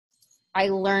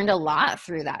learned a lot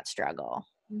through that struggle,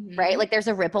 right? Like there's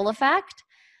a ripple effect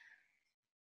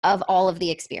of all of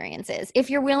the experiences if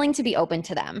you're willing to be open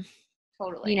to them.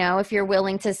 Totally. You know, if you're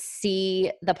willing to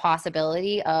see the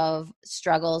possibility of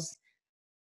struggles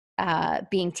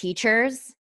being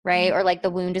teachers, right? Or like the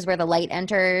wound is where the light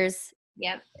enters.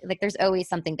 Yep. Like there's always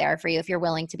something there for you if you're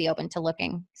willing to be open to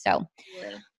looking. So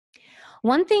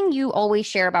one thing you always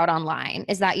share about online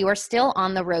is that you are still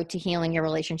on the road to healing your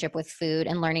relationship with food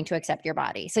and learning to accept your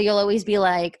body. So you'll always be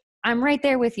like, I'm right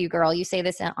there with you, girl. You say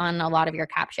this on a lot of your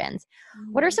captions.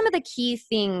 What are some of the key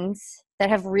things that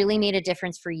have really made a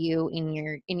difference for you in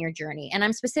your journey? And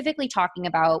I'm specifically talking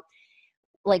about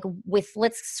like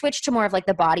let's switch to more of like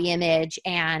the body image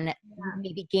and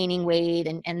maybe gaining weight,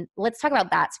 and let's talk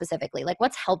about that specifically. Like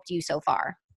what's helped you so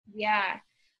far? Yeah.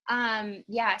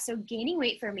 So gaining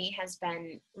weight for me has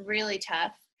been really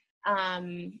tough.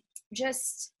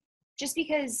 Just just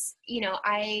because,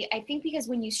 I think because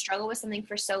when you struggle with something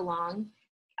for so long,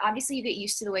 obviously you get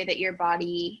used to the way that your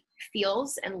body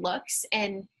feels and looks.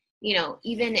 And,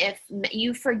 even if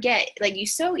you forget, like you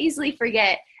so easily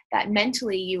forget that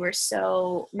mentally you were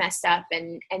so messed up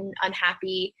and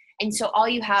unhappy. And so all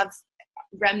you have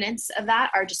remnants of that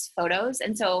are just photos.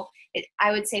 And so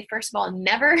I would say, first of all,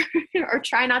 never or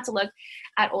try not to look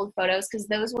at old photos, because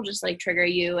those will just like trigger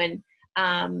you. And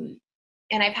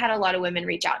I've had a lot of women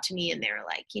reach out to me and they're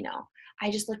like, I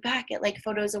just look back at like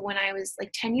photos of when I was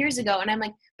like 10 years ago. And I'm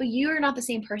like, but you're not the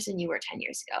same person you were 10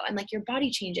 years ago. And like your body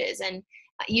changes. And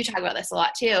you talk about this a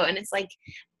lot too. And it's like,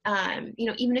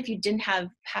 even if you didn't have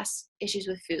past issues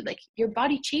with food, like your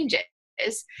body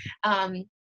changes.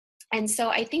 And so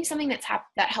I think something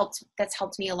that's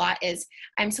helped me a lot is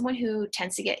I'm someone who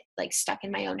tends to get like stuck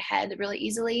in my own head really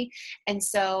easily. And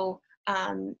so,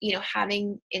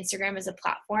 having Instagram as a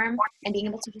platform and being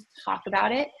able to just talk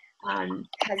about it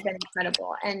has been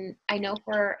incredible. And I know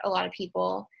for a lot of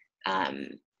people,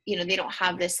 they don't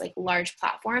have this like large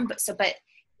platform, but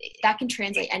that can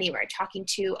translate anywhere. Talking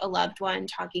to a loved one,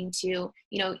 talking to,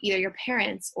 either your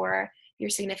parents or your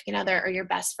significant other or your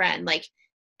best friend. Like,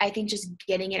 I think just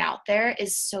getting it out there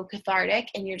is so cathartic,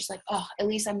 and you're just like, oh, at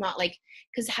least I'm not like,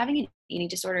 because having an eating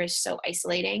disorder is so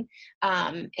isolating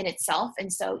in itself.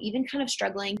 And so even kind of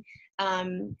struggling.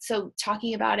 So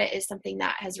talking about it is something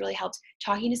that has really helped.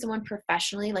 Talking to someone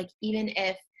professionally, like even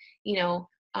if,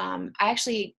 I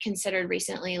actually considered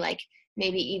recently, like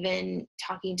maybe even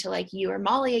talking to like you or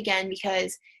Molly again,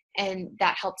 and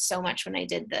that helped so much when I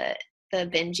did the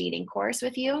binge eating course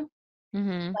with you.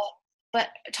 Mm-hmm. But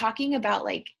talking about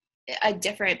like a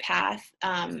different path,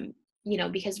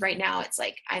 because right now it's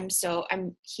like, I'm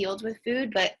healed with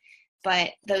food,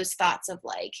 but those thoughts of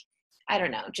like, I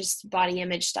don't know, just body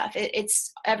image stuff,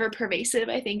 it's ever pervasive,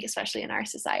 I think, especially in our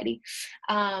society.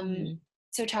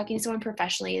 So talking to someone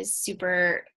professionally is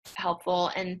super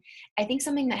helpful. And I think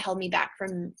something that held me back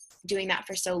from doing that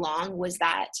for so long was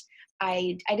that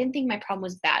I didn't think my problem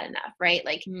was bad enough, right?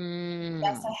 Like,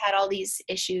 yes, I had all these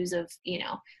issues of,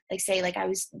 like say, like I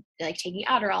was like taking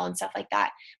Adderall and stuff like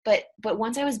that. But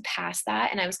once I was past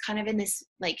that, and I was kind of in this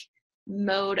like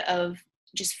mode of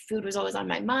just food was always on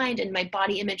my mind and my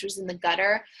body image was in the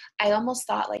gutter, I almost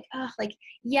thought like, oh, like,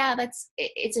 yeah,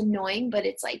 it's annoying, but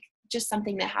it's like just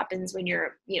something that happens when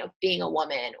you're, being a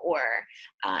woman, or,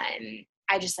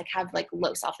 I just like have like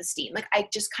low self-esteem. Like I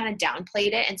just kind of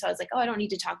downplayed it. And so I was like, oh, I don't need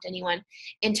to talk to anyone,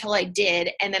 until I did.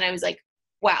 And then I was like,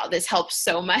 wow, this helps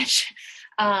so much.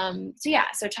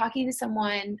 So talking to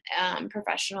someone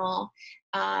professional,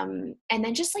 and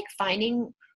then just like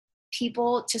finding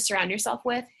people to surround yourself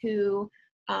with who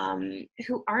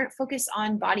aren't focused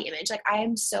on body image. Like I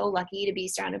am so lucky to be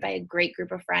surrounded by a great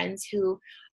group of friends who,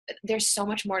 there's so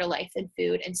much more to life than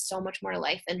food, and so much more to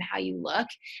life than how you look.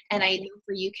 And I know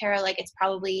for you, Kara, like it's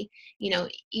probably,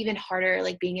 even harder,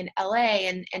 like being in LA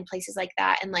and places like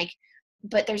that. And like,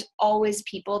 but there's always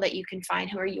people that you can find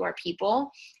who are your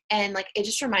people. And like, it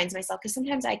just reminds myself, because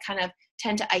sometimes I kind of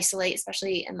tend to isolate,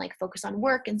 especially and like focus on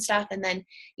work and stuff. And then,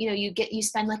 you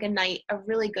spend like a night, a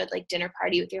really good like dinner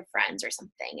party with your friends or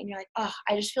something. And you're like, oh,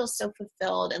 I just feel so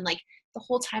fulfilled. And like the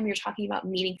whole time you're talking about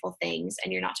meaningful things,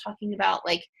 and you're not talking about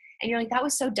like, and you're like, that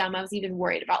was so dumb. I was even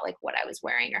worried about like what I was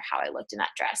wearing or how I looked in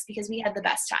that dress, because we had the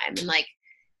best time and like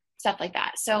stuff like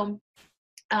that. So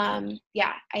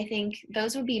I think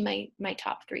those would be my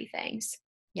top 3 things.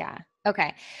 Yeah.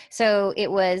 Okay. So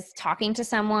it was talking to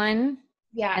someone.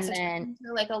 Yeah. And so then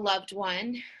to like a loved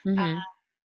one, mm-hmm.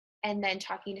 And then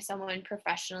talking to someone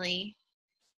professionally.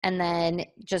 And then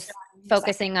just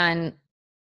focusing on,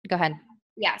 go ahead.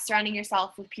 Yeah. Surrounding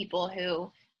yourself with people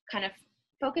who kind of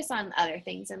focus on other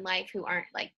things in life, who aren't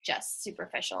like just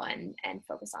superficial and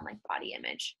focus on like body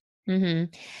image.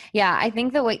 Mm-hmm. Yeah, I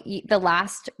think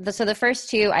the first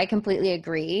 2 I completely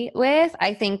agree with.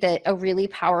 I think that a really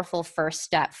powerful first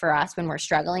step for us when we're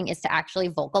struggling is to actually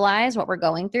vocalize what we're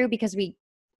going through, because we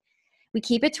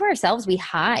keep it to ourselves. We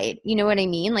hide, you know what I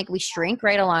mean? Like we shrink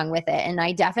right along with it. And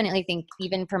I definitely think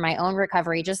even for my own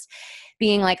recovery, just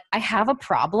being like, I have a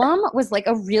problem was like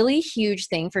a really huge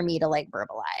thing for me to like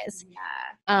verbalize.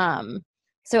 Yeah.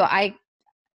 So I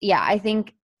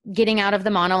think getting out of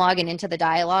the monologue and into the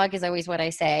dialogue is always what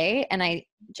I say. And I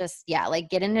just, like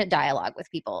get into dialogue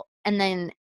with people. And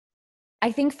then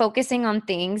I think focusing on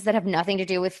things that have nothing to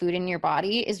do with food in your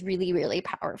body is really, really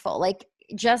powerful. Like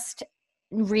just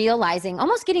realizing,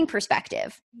 almost getting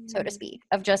perspective, so to speak,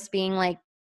 of just being like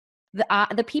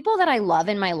the people that I love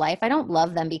in my life, I don't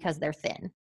love them because they're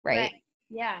thin, right?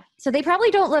 Yeah. So they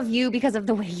probably don't love you because of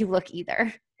the way you look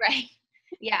either. Right.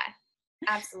 Yeah.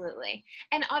 Absolutely.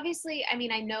 And obviously, I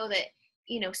mean, I know that,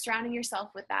 surrounding yourself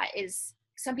with that is,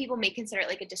 some people may consider it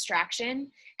like a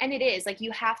distraction, and it is. Like,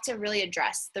 you have to really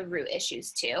address the root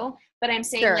issues too. But I'm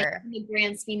saying, like, Sure. in the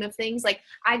grand scheme of things, like,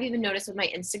 I've even noticed with my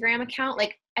Instagram account,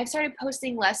 like, I've started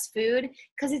posting less food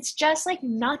because it's just like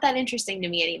not that interesting to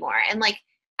me anymore. And like,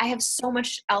 I have so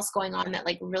much else going on that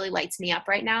like really lights me up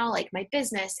right now, like my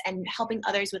business and helping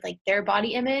others with like their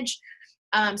body image.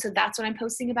 So that's what I'm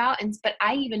posting about. But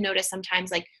I even notice sometimes,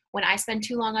 like, when I spend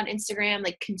too long on Instagram,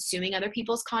 like consuming other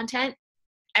people's content,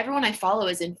 everyone I follow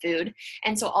is in food.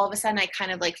 And so all of a sudden I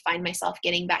kind of like find myself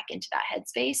getting back into that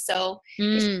headspace. So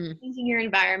it's Mm. changing your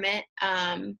environment.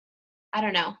 I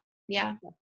don't know. Yeah.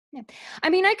 Yeah. I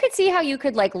mean, I could see how you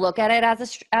could like look at it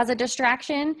as a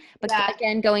distraction, but Yeah.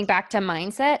 again, going back to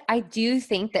mindset, I do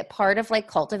think that part of like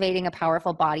cultivating a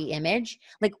powerful body image,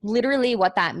 like literally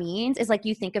what that means is like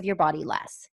you think of your body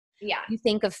less. Yeah. You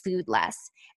think of food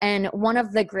less. And one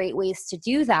of the great ways to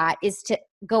do that is to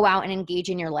go out and engage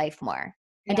in your life more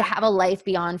and to Yeah. have a life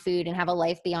beyond food and have a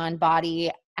life beyond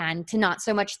body, and to not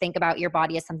so much think about your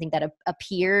body as something that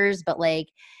appears, but like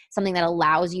something that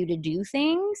allows you to do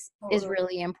things is Totally.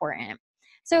 really important.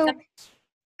 So Some-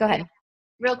 go yeah. ahead.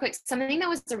 Real quick, something that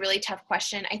was a really tough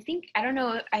question. I don't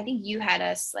know, I think you had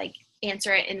us like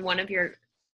answer it in one of your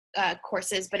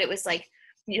courses, but it was like,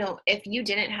 if you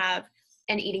didn't have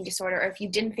an eating disorder, or if you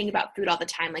didn't think about food all the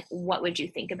time, like what would you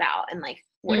think about? And like,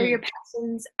 what are Mm. your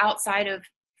passions outside of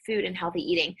food and healthy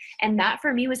eating? And that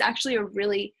for me was actually a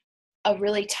really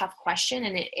tough question.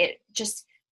 And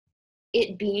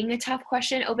it being a tough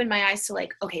question opened my eyes to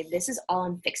like, okay, this is all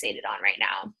I'm fixated on right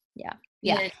now. Yeah.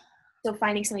 Yeah. And so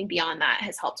finding something beyond that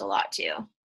has helped a lot too.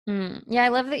 Yeah, I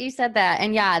love that you said that.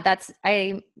 And yeah, that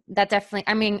definitely,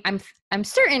 I mean, I'm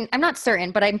certain, I'm not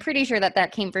certain, but I'm pretty sure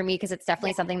that came from me, because it's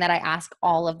definitely Yeah. something that I ask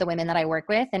all of the women that I work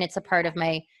with. And it's a part of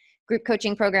my group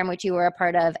coaching program, which you were a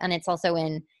part of. And it's also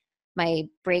in my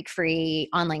Break Free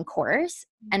online course.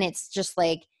 And it's just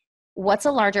like, what's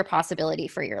a larger possibility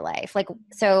for your life? Like,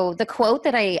 so the quote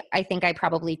that I think I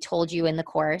probably told you in the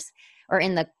course or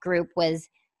in the group was,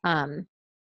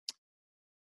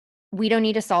 we don't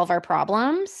need to solve our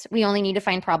problems. We only need to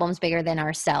find problems bigger than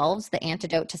ourselves. The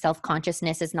antidote to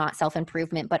self-consciousness is not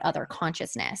self-improvement, but other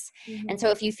consciousness. And so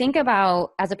Mm-hmm. if you think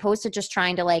about, as opposed to just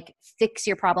trying to like fix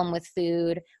your problem with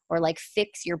food or like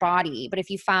fix your body, but if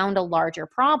you found a larger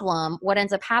problem, what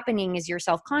ends up happening is your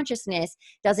self-consciousness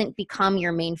doesn't become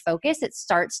your main focus. It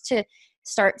starts to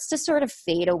sort of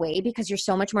fade away because you're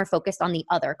so much more focused on the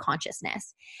other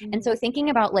consciousness. And so thinking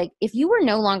about like, if you were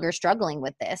no longer struggling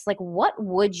with this, like what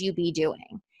would you be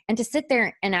doing? And to sit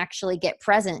there and actually get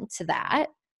present to that,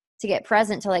 to get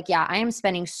present to like, yeah, I am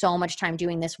spending so much time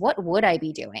doing this. What would I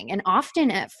be doing? And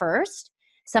often at first,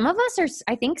 some of us are,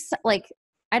 I think like,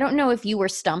 I don't know if you were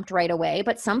stumped right away,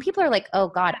 but some people are like, oh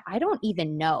God, I don't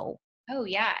even know. Oh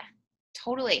yeah,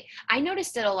 totally. I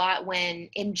noticed it a lot when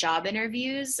in job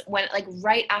interviews, when like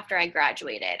right after I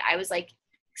graduated, I was like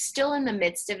still in the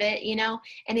midst of it,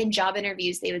 and in job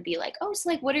interviews, they would be like, oh, so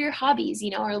like, what are your hobbies,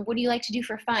 or what do you like to do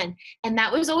for fun? And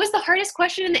that was always the hardest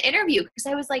question in the interview, because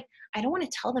I was like, I don't want to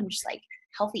tell them just like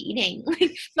healthy eating.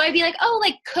 So I'd be like, oh,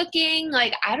 like cooking,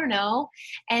 like, I don't know.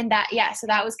 And that, yeah, so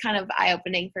that was kind of eye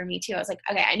opening for me too. I was like,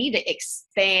 okay, I need to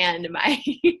expand my,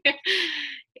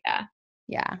 yeah.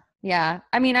 Yeah. Yeah.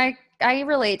 I mean, I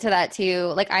relate to that too.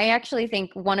 Like, I actually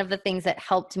think one of the things that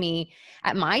helped me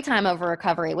at my time of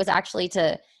recovery was actually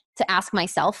to ask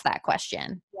myself that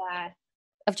question Yeah.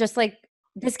 of just like,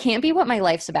 this can't be what my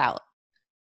life's about.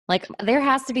 Like, there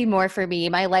has to be more for me.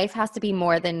 My life has to be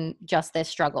more than just this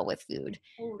struggle with food.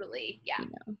 Totally. Yeah. You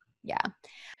know? Yeah.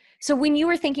 So when you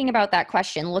were thinking about that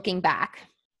question, looking back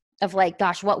of like,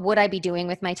 gosh, what would I be doing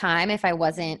with my time if I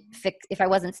wasn't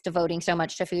devoting so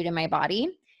much to food in my body?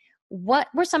 What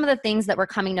were some of the things that were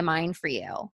coming to mind for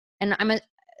you? And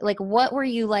like, what were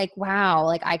you like, wow,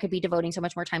 like I could be devoting so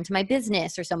much more time to my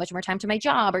business or so much more time to my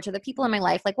job or to the people in my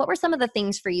life. Like, what were some of the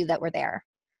things for you that were there?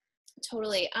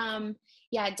 Totally.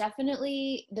 Yeah,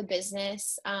 definitely the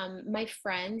business. My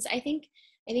friends, I think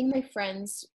my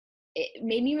friends, it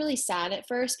made me really sad at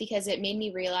first, because it made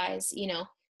me realize,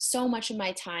 so much of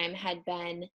my time had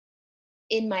been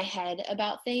in my head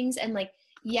about things. And like,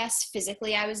 yes,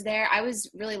 physically I was there. I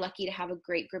was really lucky to have a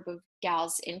great group of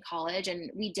gals in college, and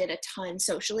we did a ton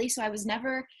socially. So I was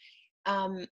never,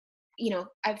 um,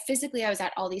 I was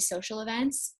at all these social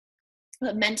events,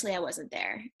 but mentally I wasn't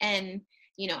there. And,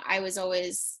 I was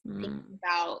always thinking Mm,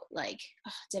 about like,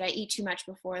 oh, did I eat too much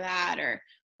before that? Or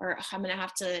 "Oh, I'm going to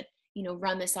have to,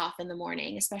 run this off in the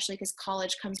morning," especially because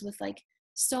college comes with like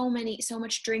so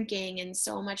much drinking and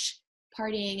so much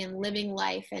partying and living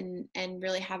life and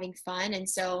really having fun. And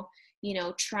so, you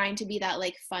know, trying to be that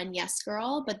like fun yes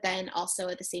girl, but then also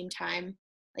at the same time,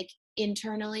 like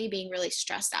internally being really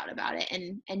stressed out about it,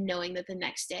 and knowing that the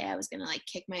next day I was going to like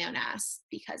kick my own ass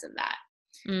because of that.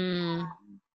 Mm.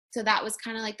 So that was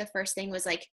kind of like the first thing was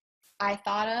like, I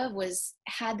thought of was,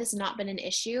 had this not been an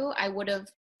issue, I would have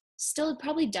still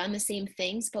probably done the same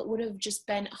things, but would have just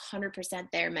been 100%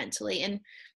 there mentally. And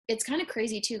it's kind of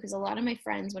crazy too, because a lot of my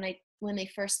friends, when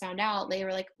they first found out, they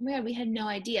were like, oh my God, we had no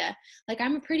idea. Like,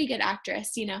 I'm a pretty good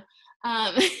actress, you know?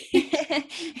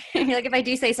 You're like, if I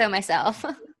do say so myself.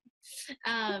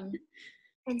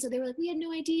 And so they were like, we had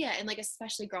no idea. And like,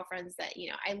 especially girlfriends that, you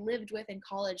know, I lived with in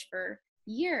college for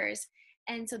years.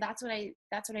 And so that's what I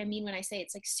mean when I say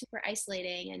it's like super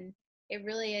isolating. And it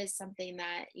really is something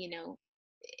that, you know,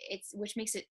 which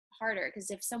makes it harder,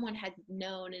 because if someone had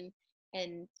known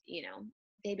and, you know,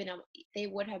 they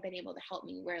would have been able to help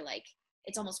me, where like,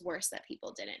 it's almost worse that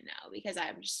people didn't know because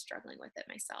I'm just struggling with it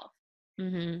myself.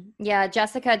 Mm-hmm. Yeah.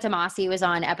 Jessica Tomasi was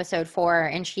on episode 4,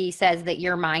 and she says that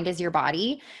your mind is your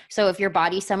body. So if your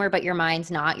body's somewhere, but your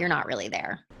mind's not, you're not really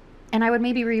there. And I would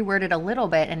maybe reword it a little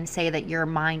bit and say that your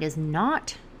mind is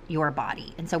not your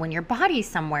body. And so when your body's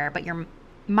somewhere, but your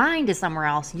mind is somewhere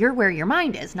else, you're where your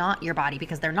mind is, not your body,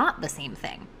 because they're not the same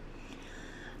thing.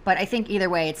 But I think either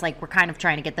way, it's like we're kind of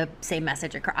trying to get the same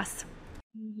message across.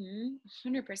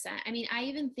 100%. I mean, I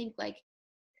even think like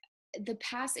the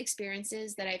past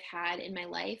experiences that I've had in my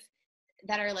life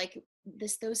that are like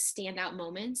those standout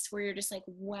moments where you're just like,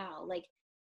 wow, like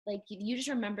you just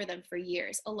remember them for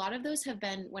years. A lot of those have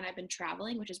been when I've been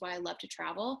traveling, which is why I love to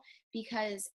travel,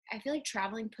 because I feel like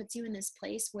traveling puts you in this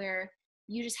place where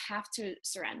you just have to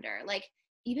surrender. Like,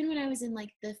 even when I was in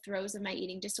like the throes of my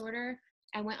eating disorder,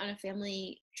 I went on a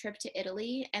family trip to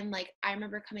Italy, and like I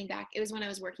remember coming back. It was when I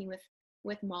was working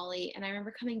with Molly, and I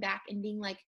remember coming back and being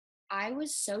like, I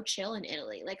was so chill in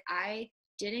Italy. Like, I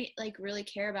didn't like really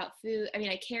care about food. I mean,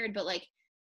 I cared, but like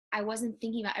I wasn't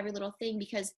thinking about every little thing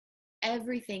because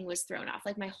everything was thrown off.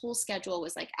 Like, my whole schedule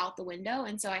was like out the window.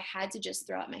 And so I had to just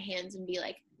throw up my hands and be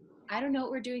like, I don't know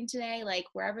what we're doing today, like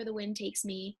wherever the wind takes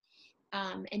me.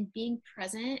 And being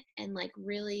present, and like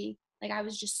really, like I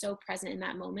was just so present in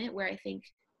that moment, where I think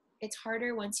it's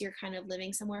harder once you're kind of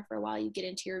living somewhere for a while, you get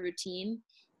into your routine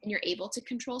and you're able to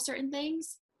control certain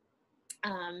things.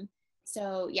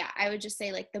 So yeah, I would just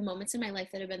say like the moments in my life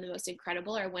that have been the most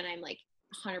incredible are when I'm like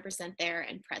 100% there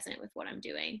and present with what I'm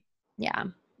doing. Yeah.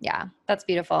 Yeah. That's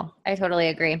beautiful. I totally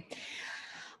agree.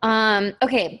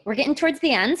 Okay. We're getting towards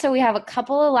the end. So we have a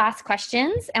couple of last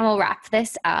questions and we'll wrap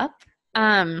this up.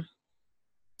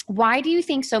 Why do you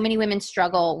think so many women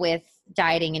struggle with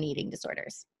dieting and eating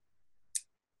disorders?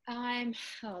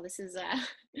 This is,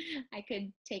 I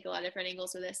could take a lot of different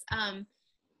angles with this.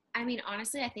 I mean,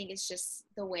 honestly, I think it's just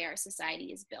the way our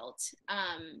society is built.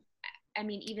 I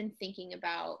mean, even thinking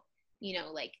about, you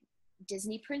know, like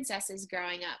Disney princesses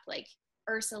growing up, like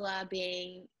Ursula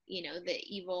being, you know, the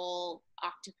evil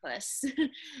octopus,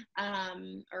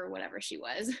 or whatever she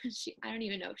was. I don't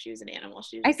even know if she was an animal.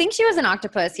 I think she was an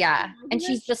octopus. Yeah. And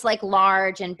she's just like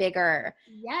large and bigger.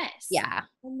 Yes. Yeah.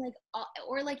 And like,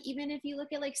 or like, even if you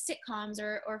look at like sitcoms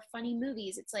or funny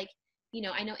movies, it's like, you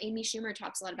know, I know Amy Schumer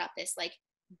talks a lot about this, like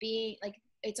being like,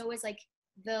 it's always like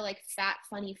the like fat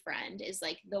funny friend is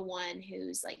like the one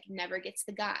who's like never gets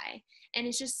the guy. And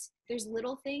it's just, there's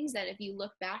little things that if you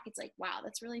look back, it's like, wow,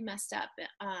 that's really messed up.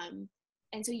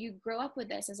 And so you grow up with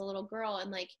this as a little girl,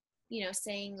 and like, you know,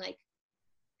 saying like,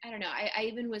 I don't know, I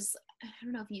even was, I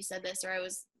don't know if you said this or I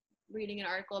was reading an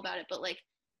article about it, but like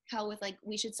how with like,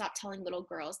 we should stop telling little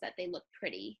girls that they look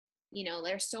pretty. You know,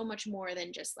 there's so much more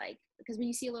than just like, because when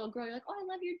you see a little girl, you're like, oh, I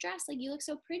love your dress. Like, you look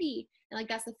so pretty. And like,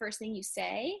 that's the first thing you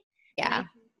say. Yeah.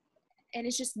 And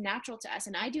it's just natural to us.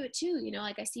 And I do it too. You know,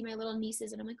 like I see my little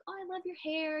nieces and I'm like, oh, I love your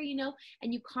hair, you know,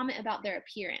 and you comment about their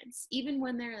appearance, even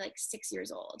when they're like 6 years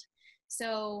old.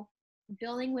 So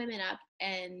building women up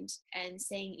and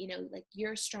saying, you know, like,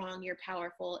 you're strong, you're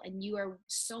powerful, and you are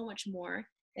so much more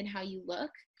than how you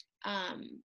look.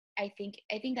 I think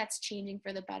that's changing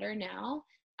for the better now.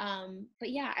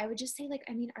 But yeah, I would just say like,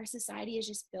 I mean, our society is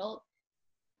just built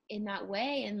in that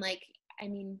way. And like, I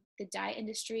mean, the diet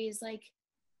industry is like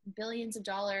billions of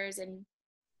dollars, and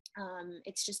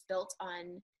it's just built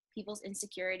on people's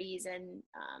insecurities and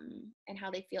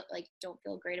how they feel, like don't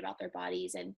feel great about their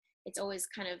bodies. And it's always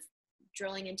kind of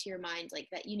drilling into your mind like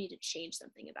that you need to change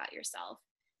something about yourself.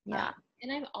 Yeah.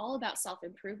 And I'm all about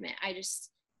self-improvement. I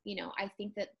just, you know, I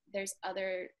think that there's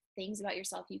other things about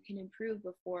yourself you can improve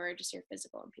before just your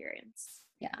physical appearance.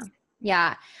 Yeah.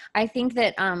 Yeah. I think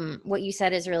that what you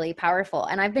said is really powerful.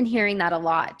 And I've been hearing that a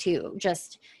lot too.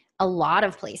 Just a lot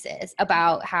of places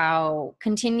about how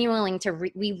continuing to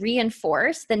we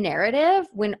reinforce the narrative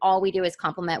when all we do is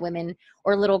compliment women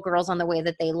or little girls on the way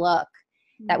that they look,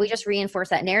 that we just reinforce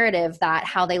that narrative that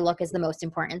how they look is the most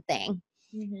important thing.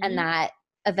 And that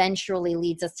eventually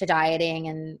leads us to dieting.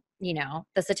 And, you know,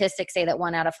 the statistics say that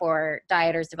 1 out of 4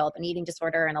 dieters develop an eating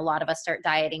disorder, and a lot of us start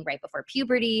dieting right before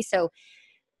puberty. So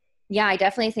yeah, I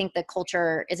definitely think the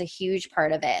culture is a huge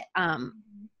part of it.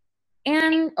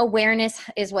 And awareness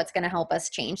is what's going to help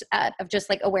us change that, of just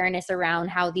like awareness around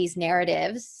how these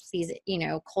narratives, these, you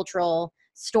know, cultural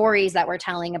stories that we're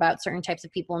telling about certain types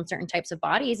of people and certain types of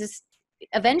bodies is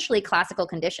eventually classical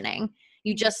conditioning.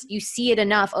 You see it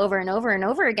enough over and over and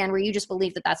over again where you just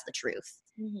believe that that's the truth.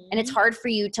 And it's hard for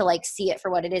you to like see it for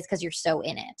what it is because you're so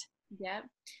in it. Yep.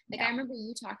 Like I remember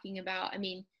you talking about, I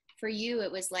mean, for you,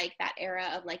 it was like that era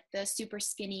of like the super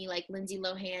skinny, like Lindsay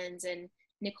Lohan's and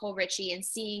Nicole Richie, and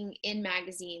seeing in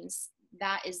magazines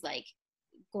that is like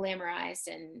glamorized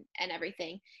and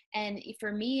everything. And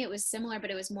for me, it was similar,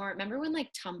 but it was more, remember when like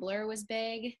Tumblr was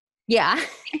big? Yeah.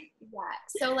 Yeah.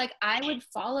 So like I would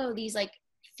follow these like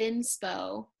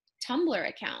Thinspo Tumblr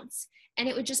accounts, and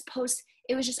it would just post,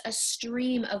 it was just a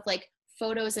stream of like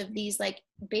photos of these like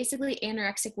basically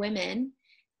anorexic women.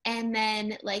 And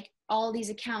then like all these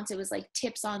accounts, it was like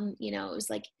tips on, you know, it was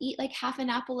like eat like half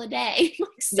an apple a day. Like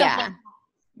stuff like that.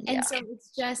 And so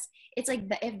it's just, it's like,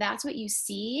 if that's what you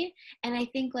see. And I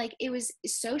think like, it was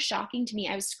so shocking to me.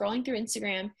 I was scrolling through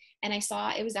Instagram and I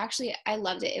saw, it was actually, I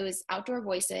loved it. It was Outdoor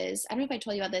Voices. I don't know if I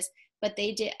told you about this, but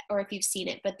they did, or if you've seen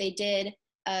it, but they did,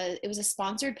 it was a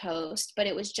sponsored post, but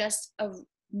it was just a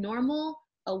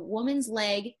woman's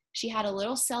leg. She had a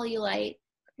little cellulite,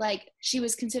 like she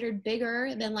was considered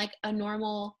bigger than like a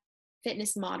normal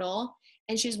fitness model,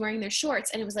 and she was wearing their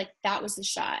shorts, and it was like, that was the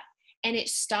shot. And it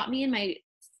stopped me in my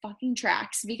fucking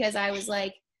tracks, because I was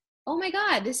like, oh my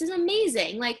God, this is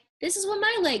amazing. Like, this is what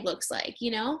my leg looks like,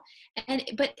 you know?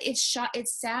 But it's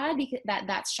sad because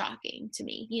that's shocking to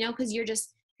me, you know, because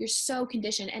you're so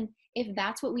conditioned. And if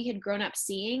that's what we had grown up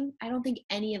seeing, I don't think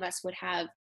any of us would have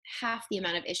half the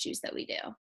amount of issues that we do.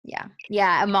 Yeah.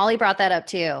 Yeah. And Molly brought that up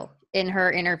too in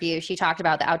her interview. She talked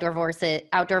about the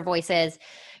Outdoor Voices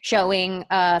showing,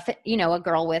 you know, a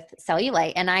girl with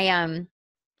cellulite. And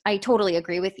I totally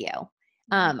agree with you.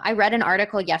 I read an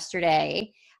article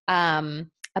yesterday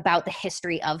about the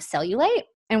history of cellulite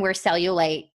and where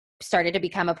cellulite started to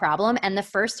become a problem. And the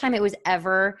first time it was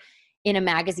ever in a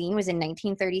magazine was in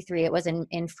 1933. It was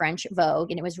in French Vogue,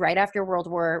 and it was right after World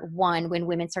War I when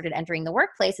women started entering the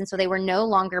workplace. And so they were no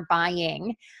longer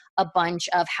buying a bunch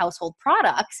of household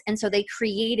products. And so they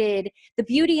created the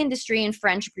beauty industry, and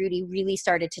French beauty really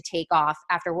started to take off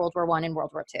after World War I and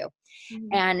World War II.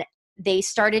 And they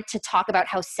started to talk about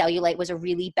how cellulite was a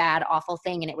really bad, awful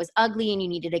thing, and it was ugly and you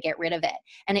needed to get rid of it.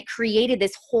 And it created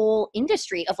this whole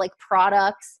industry of like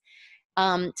products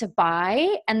to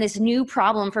buy, and this new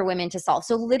problem for women to solve.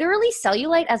 So literally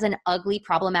cellulite as an ugly,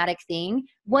 problematic thing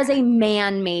was a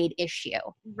man-made issue.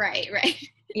 Right.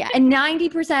 Yeah. And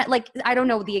 90%, like, I don't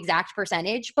know the exact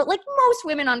percentage, but like most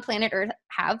women on planet Earth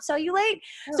have cellulite.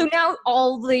 So now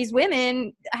all these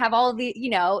women have all the, you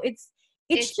know,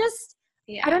 it's just,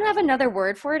 I don't have another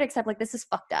word for it except like, this is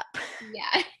fucked up.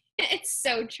 Yeah. It's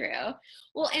so true.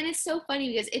 Well, and it's so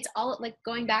funny because it's all like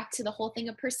going back to the whole thing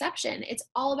of perception. It's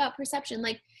all about perception.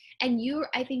 Like, and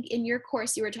I think in your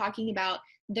course, you were talking about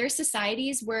there's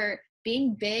societies where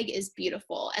being big is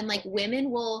beautiful, and like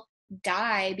women will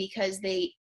die because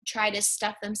they try to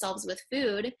stuff themselves with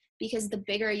food, because the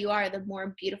bigger you are, the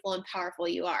more beautiful and powerful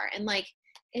you are. And like,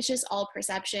 it's just all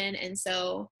perception. And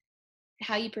so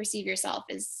how you perceive yourself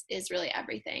is really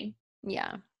everything.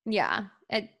 Yeah. Yeah.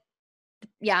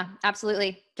 Yeah,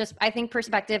 absolutely. Just, I think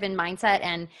perspective and mindset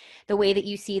and the way that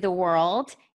you see the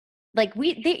world, like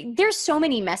there's so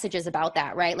many messages about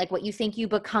that, right? Like what you think you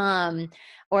become,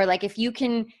 or like, if you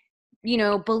can, you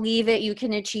know, believe it, you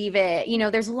can achieve it. You know,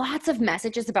 there's lots of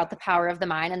messages about the power of the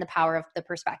mind and the power of the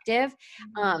perspective.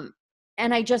 And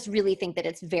I just really think that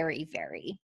it's very,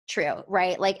 very true,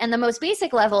 right? Like, and the most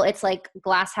basic level, it's like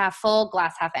glass half full,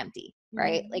 glass half empty,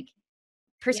 right? Like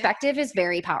perspective is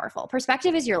very powerful.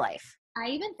 Perspective is your life. I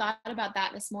even thought about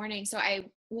that this morning. So I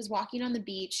was walking on the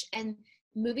beach, and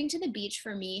moving to the beach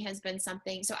for me has been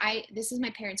something. So this is my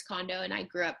parents' condo, and I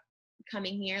grew up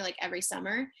coming here like every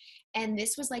summer. And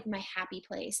this was like my happy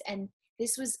place. And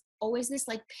this was always this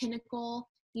like pinnacle,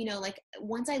 you know, like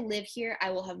once I live here,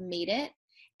 I will have made it.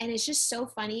 And it's just so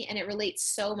funny. And it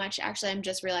relates so much. Actually, I'm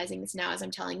just realizing this now as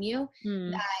I'm telling you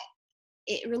that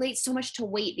it relates so much to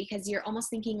weight, because you're almost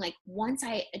thinking like, once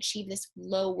I achieve this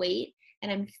low weight,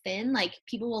 and I'm thin, like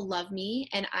people will love me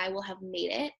and I will have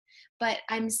made it. But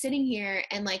I'm sitting here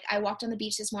and like I walked on the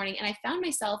beach this morning and I found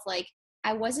myself like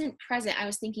I wasn't present. I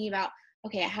was thinking about,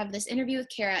 okay, I have this interview with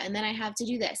Kara and then I have to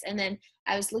do this. And then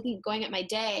I was going at my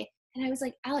day and I was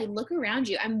like, Allie, look around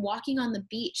you. I'm walking on the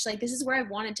beach. Like this is where I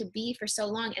wanted to be for so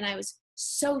long. And I was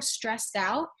so stressed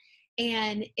out.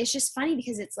 And it's just funny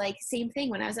because it's like same thing.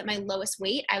 When I was at my lowest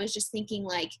weight, I was just thinking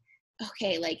like,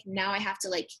 okay, like now I have to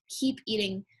like keep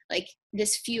eating like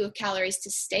this few of calories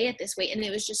to stay at this weight. And it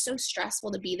was just so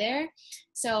stressful to be there.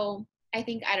 So I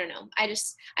think, I don't know.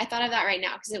 I thought of that right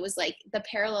now because it was like the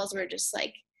parallels were just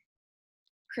like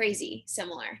crazy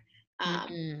similar.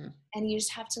 And you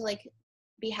just have to like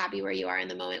be happy where you are in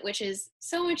the moment, which is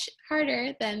so much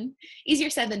harder than easier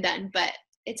said than done, but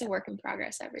it's a work in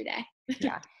progress every day.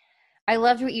 Yeah. I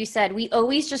loved what you said. We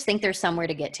always just think there's somewhere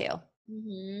to get to.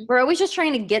 We're always just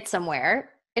trying to get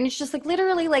somewhere. And it's just like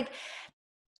literally like,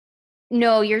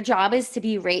 no, your job is to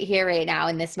be right here, right now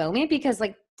in this moment, because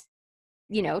like,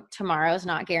 you know, tomorrow's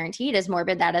not guaranteed, as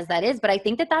morbid that as that is. But I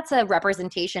think that that's a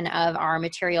representation of our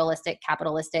materialistic,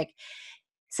 capitalistic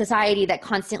society that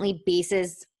constantly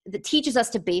that teaches us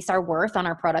to base our worth on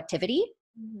our productivity.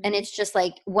 And it's just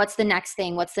like, what's the next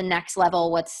thing? What's the next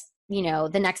level? What's, you know,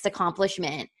 the next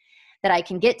accomplishment that I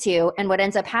can get to? And what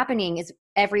ends up happening is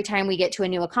every time we get to a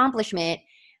new accomplishment,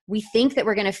 we think that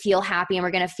we're going to feel happy and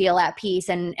we're going to feel at peace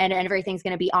and everything's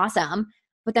going to be awesome.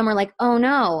 But then we're like, oh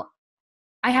no,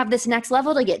 I have this next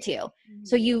level to get to.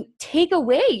 So you take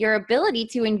away your ability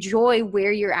to enjoy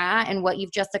where you're at and what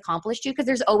you've just accomplished because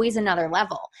there's always another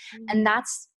level. And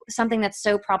that's something that's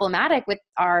so problematic with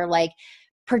our like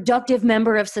productive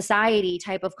member of society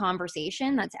type of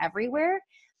conversation that's everywhere,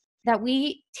 that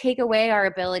we take away our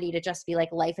ability to just be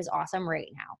like, life is awesome right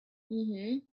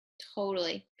now.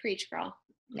 Totally. Preach, girl.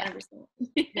 100%.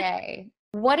 Yeah. Yay.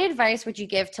 What advice would you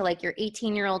give to like your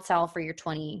 18-year-old self or your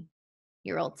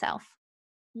 20-year-old self?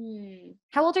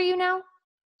 How old are you now?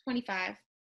 25.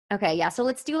 Okay. Yeah. So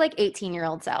let's do like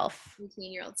 18-year-old self.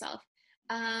 18-year-old self.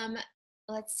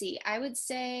 Let's see. I would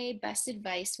say best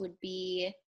advice would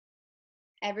be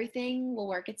everything will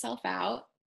work itself out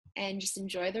and just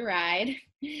enjoy the ride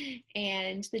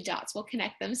and the dots will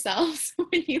connect themselves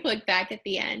when you look back at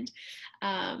the end.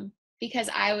 Because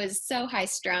I was so high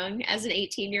strung as an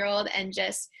 18-year-old and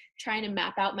just trying to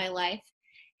map out my life,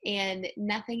 and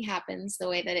nothing happens the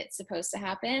way that it's supposed to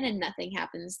happen and nothing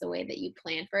happens the way that you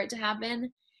plan for it to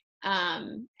happen.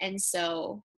 And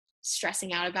so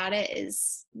stressing out about it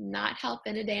is not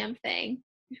helping a damn thing.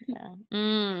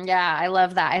 Yeah, I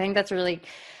love that. I think that's really,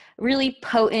 really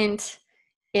potent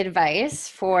advice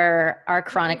for our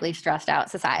chronically stressed out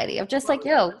society of just like,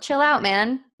 yo, chill out,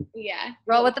 man. Yeah.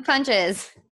 Roll with the punches.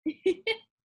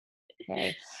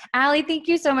 Okay. Allie, thank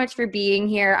you so much for being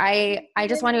here. I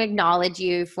just want to acknowledge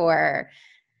you for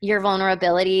your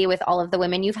vulnerability with all of the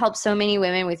women. You've helped so many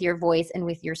women with your voice and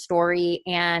with your story.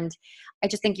 And I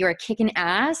just think you're a kicking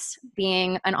ass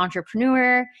being an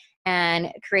entrepreneur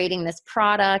and creating this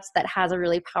product that has a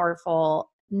really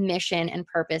powerful mission and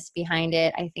purpose behind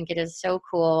it. I think it is so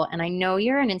cool. And I know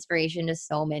you're an inspiration to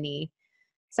so many.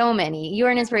 You are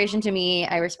an inspiration to me.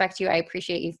 I respect you. I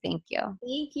appreciate you. Thank you.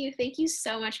 Thank you. Thank you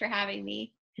so much for having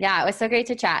me. Yeah, it was so great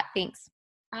to chat. Thanks.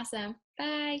 Awesome.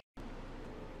 Bye.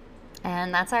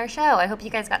 And that's our show. I hope you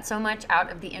guys got so much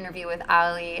out of the interview with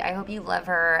Allie. I hope you love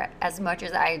her as much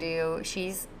as I do.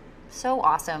 She's so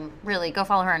awesome. Really, go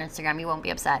follow her on Instagram. You won't be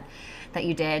upset that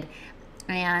you did.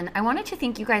 And I wanted to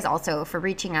thank you guys also for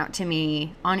reaching out to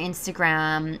me on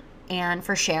Instagram and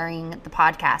for sharing the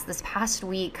podcast. This past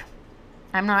week,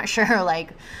 I'm not sure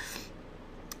like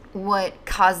what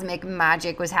cosmic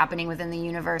magic was happening within the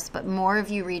universe, but more of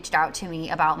you reached out to me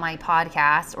about my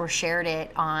podcast or shared it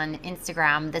on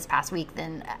Instagram this past week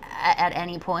than at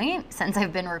any point since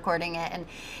I've been recording it. And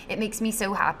it makes me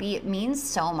so happy. It means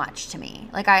so much to me.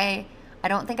 Like I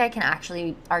don't think I can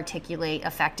actually articulate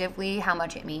effectively how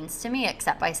much it means to me,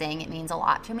 except by saying it means a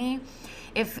lot to me.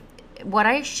 If what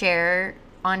I share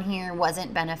on here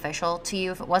wasn't beneficial to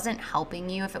you, if it wasn't helping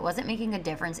you, if it wasn't making a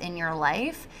difference in your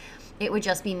life, it would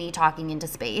just be me talking into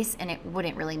space and it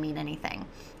wouldn't really mean anything.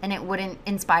 And it wouldn't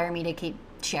inspire me to keep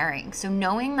sharing. So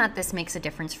knowing that this makes a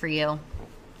difference for you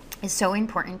is so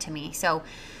important to me. So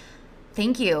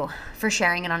thank you for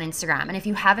sharing it on Instagram. And if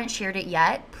you haven't shared it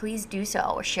yet, please do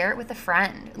so or share it with a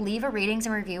friend. Leave a ratings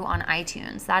and review on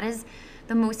iTunes. That is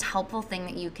the most helpful thing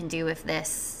that you can do if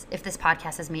this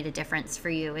podcast has made a difference for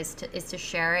you is to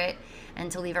share it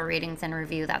and to leave a ratings and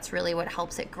review. That's really what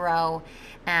helps it grow.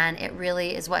 And it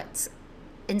really is what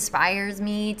inspires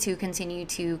me to continue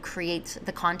to create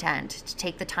the content, to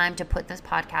take the time to put this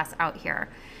podcast out here.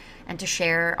 and to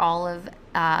share all of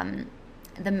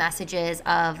the messages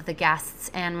of the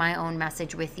guests and my own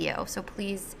message with you. So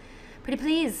please, pretty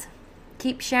please,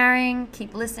 keep sharing,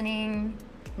 keep listening,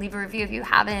 leave a review if you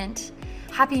haven't.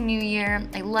 Happy New Year.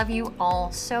 I love you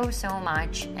all so, so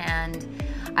much, and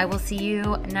I will see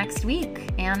you next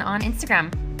week and on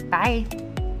Instagram. Bye.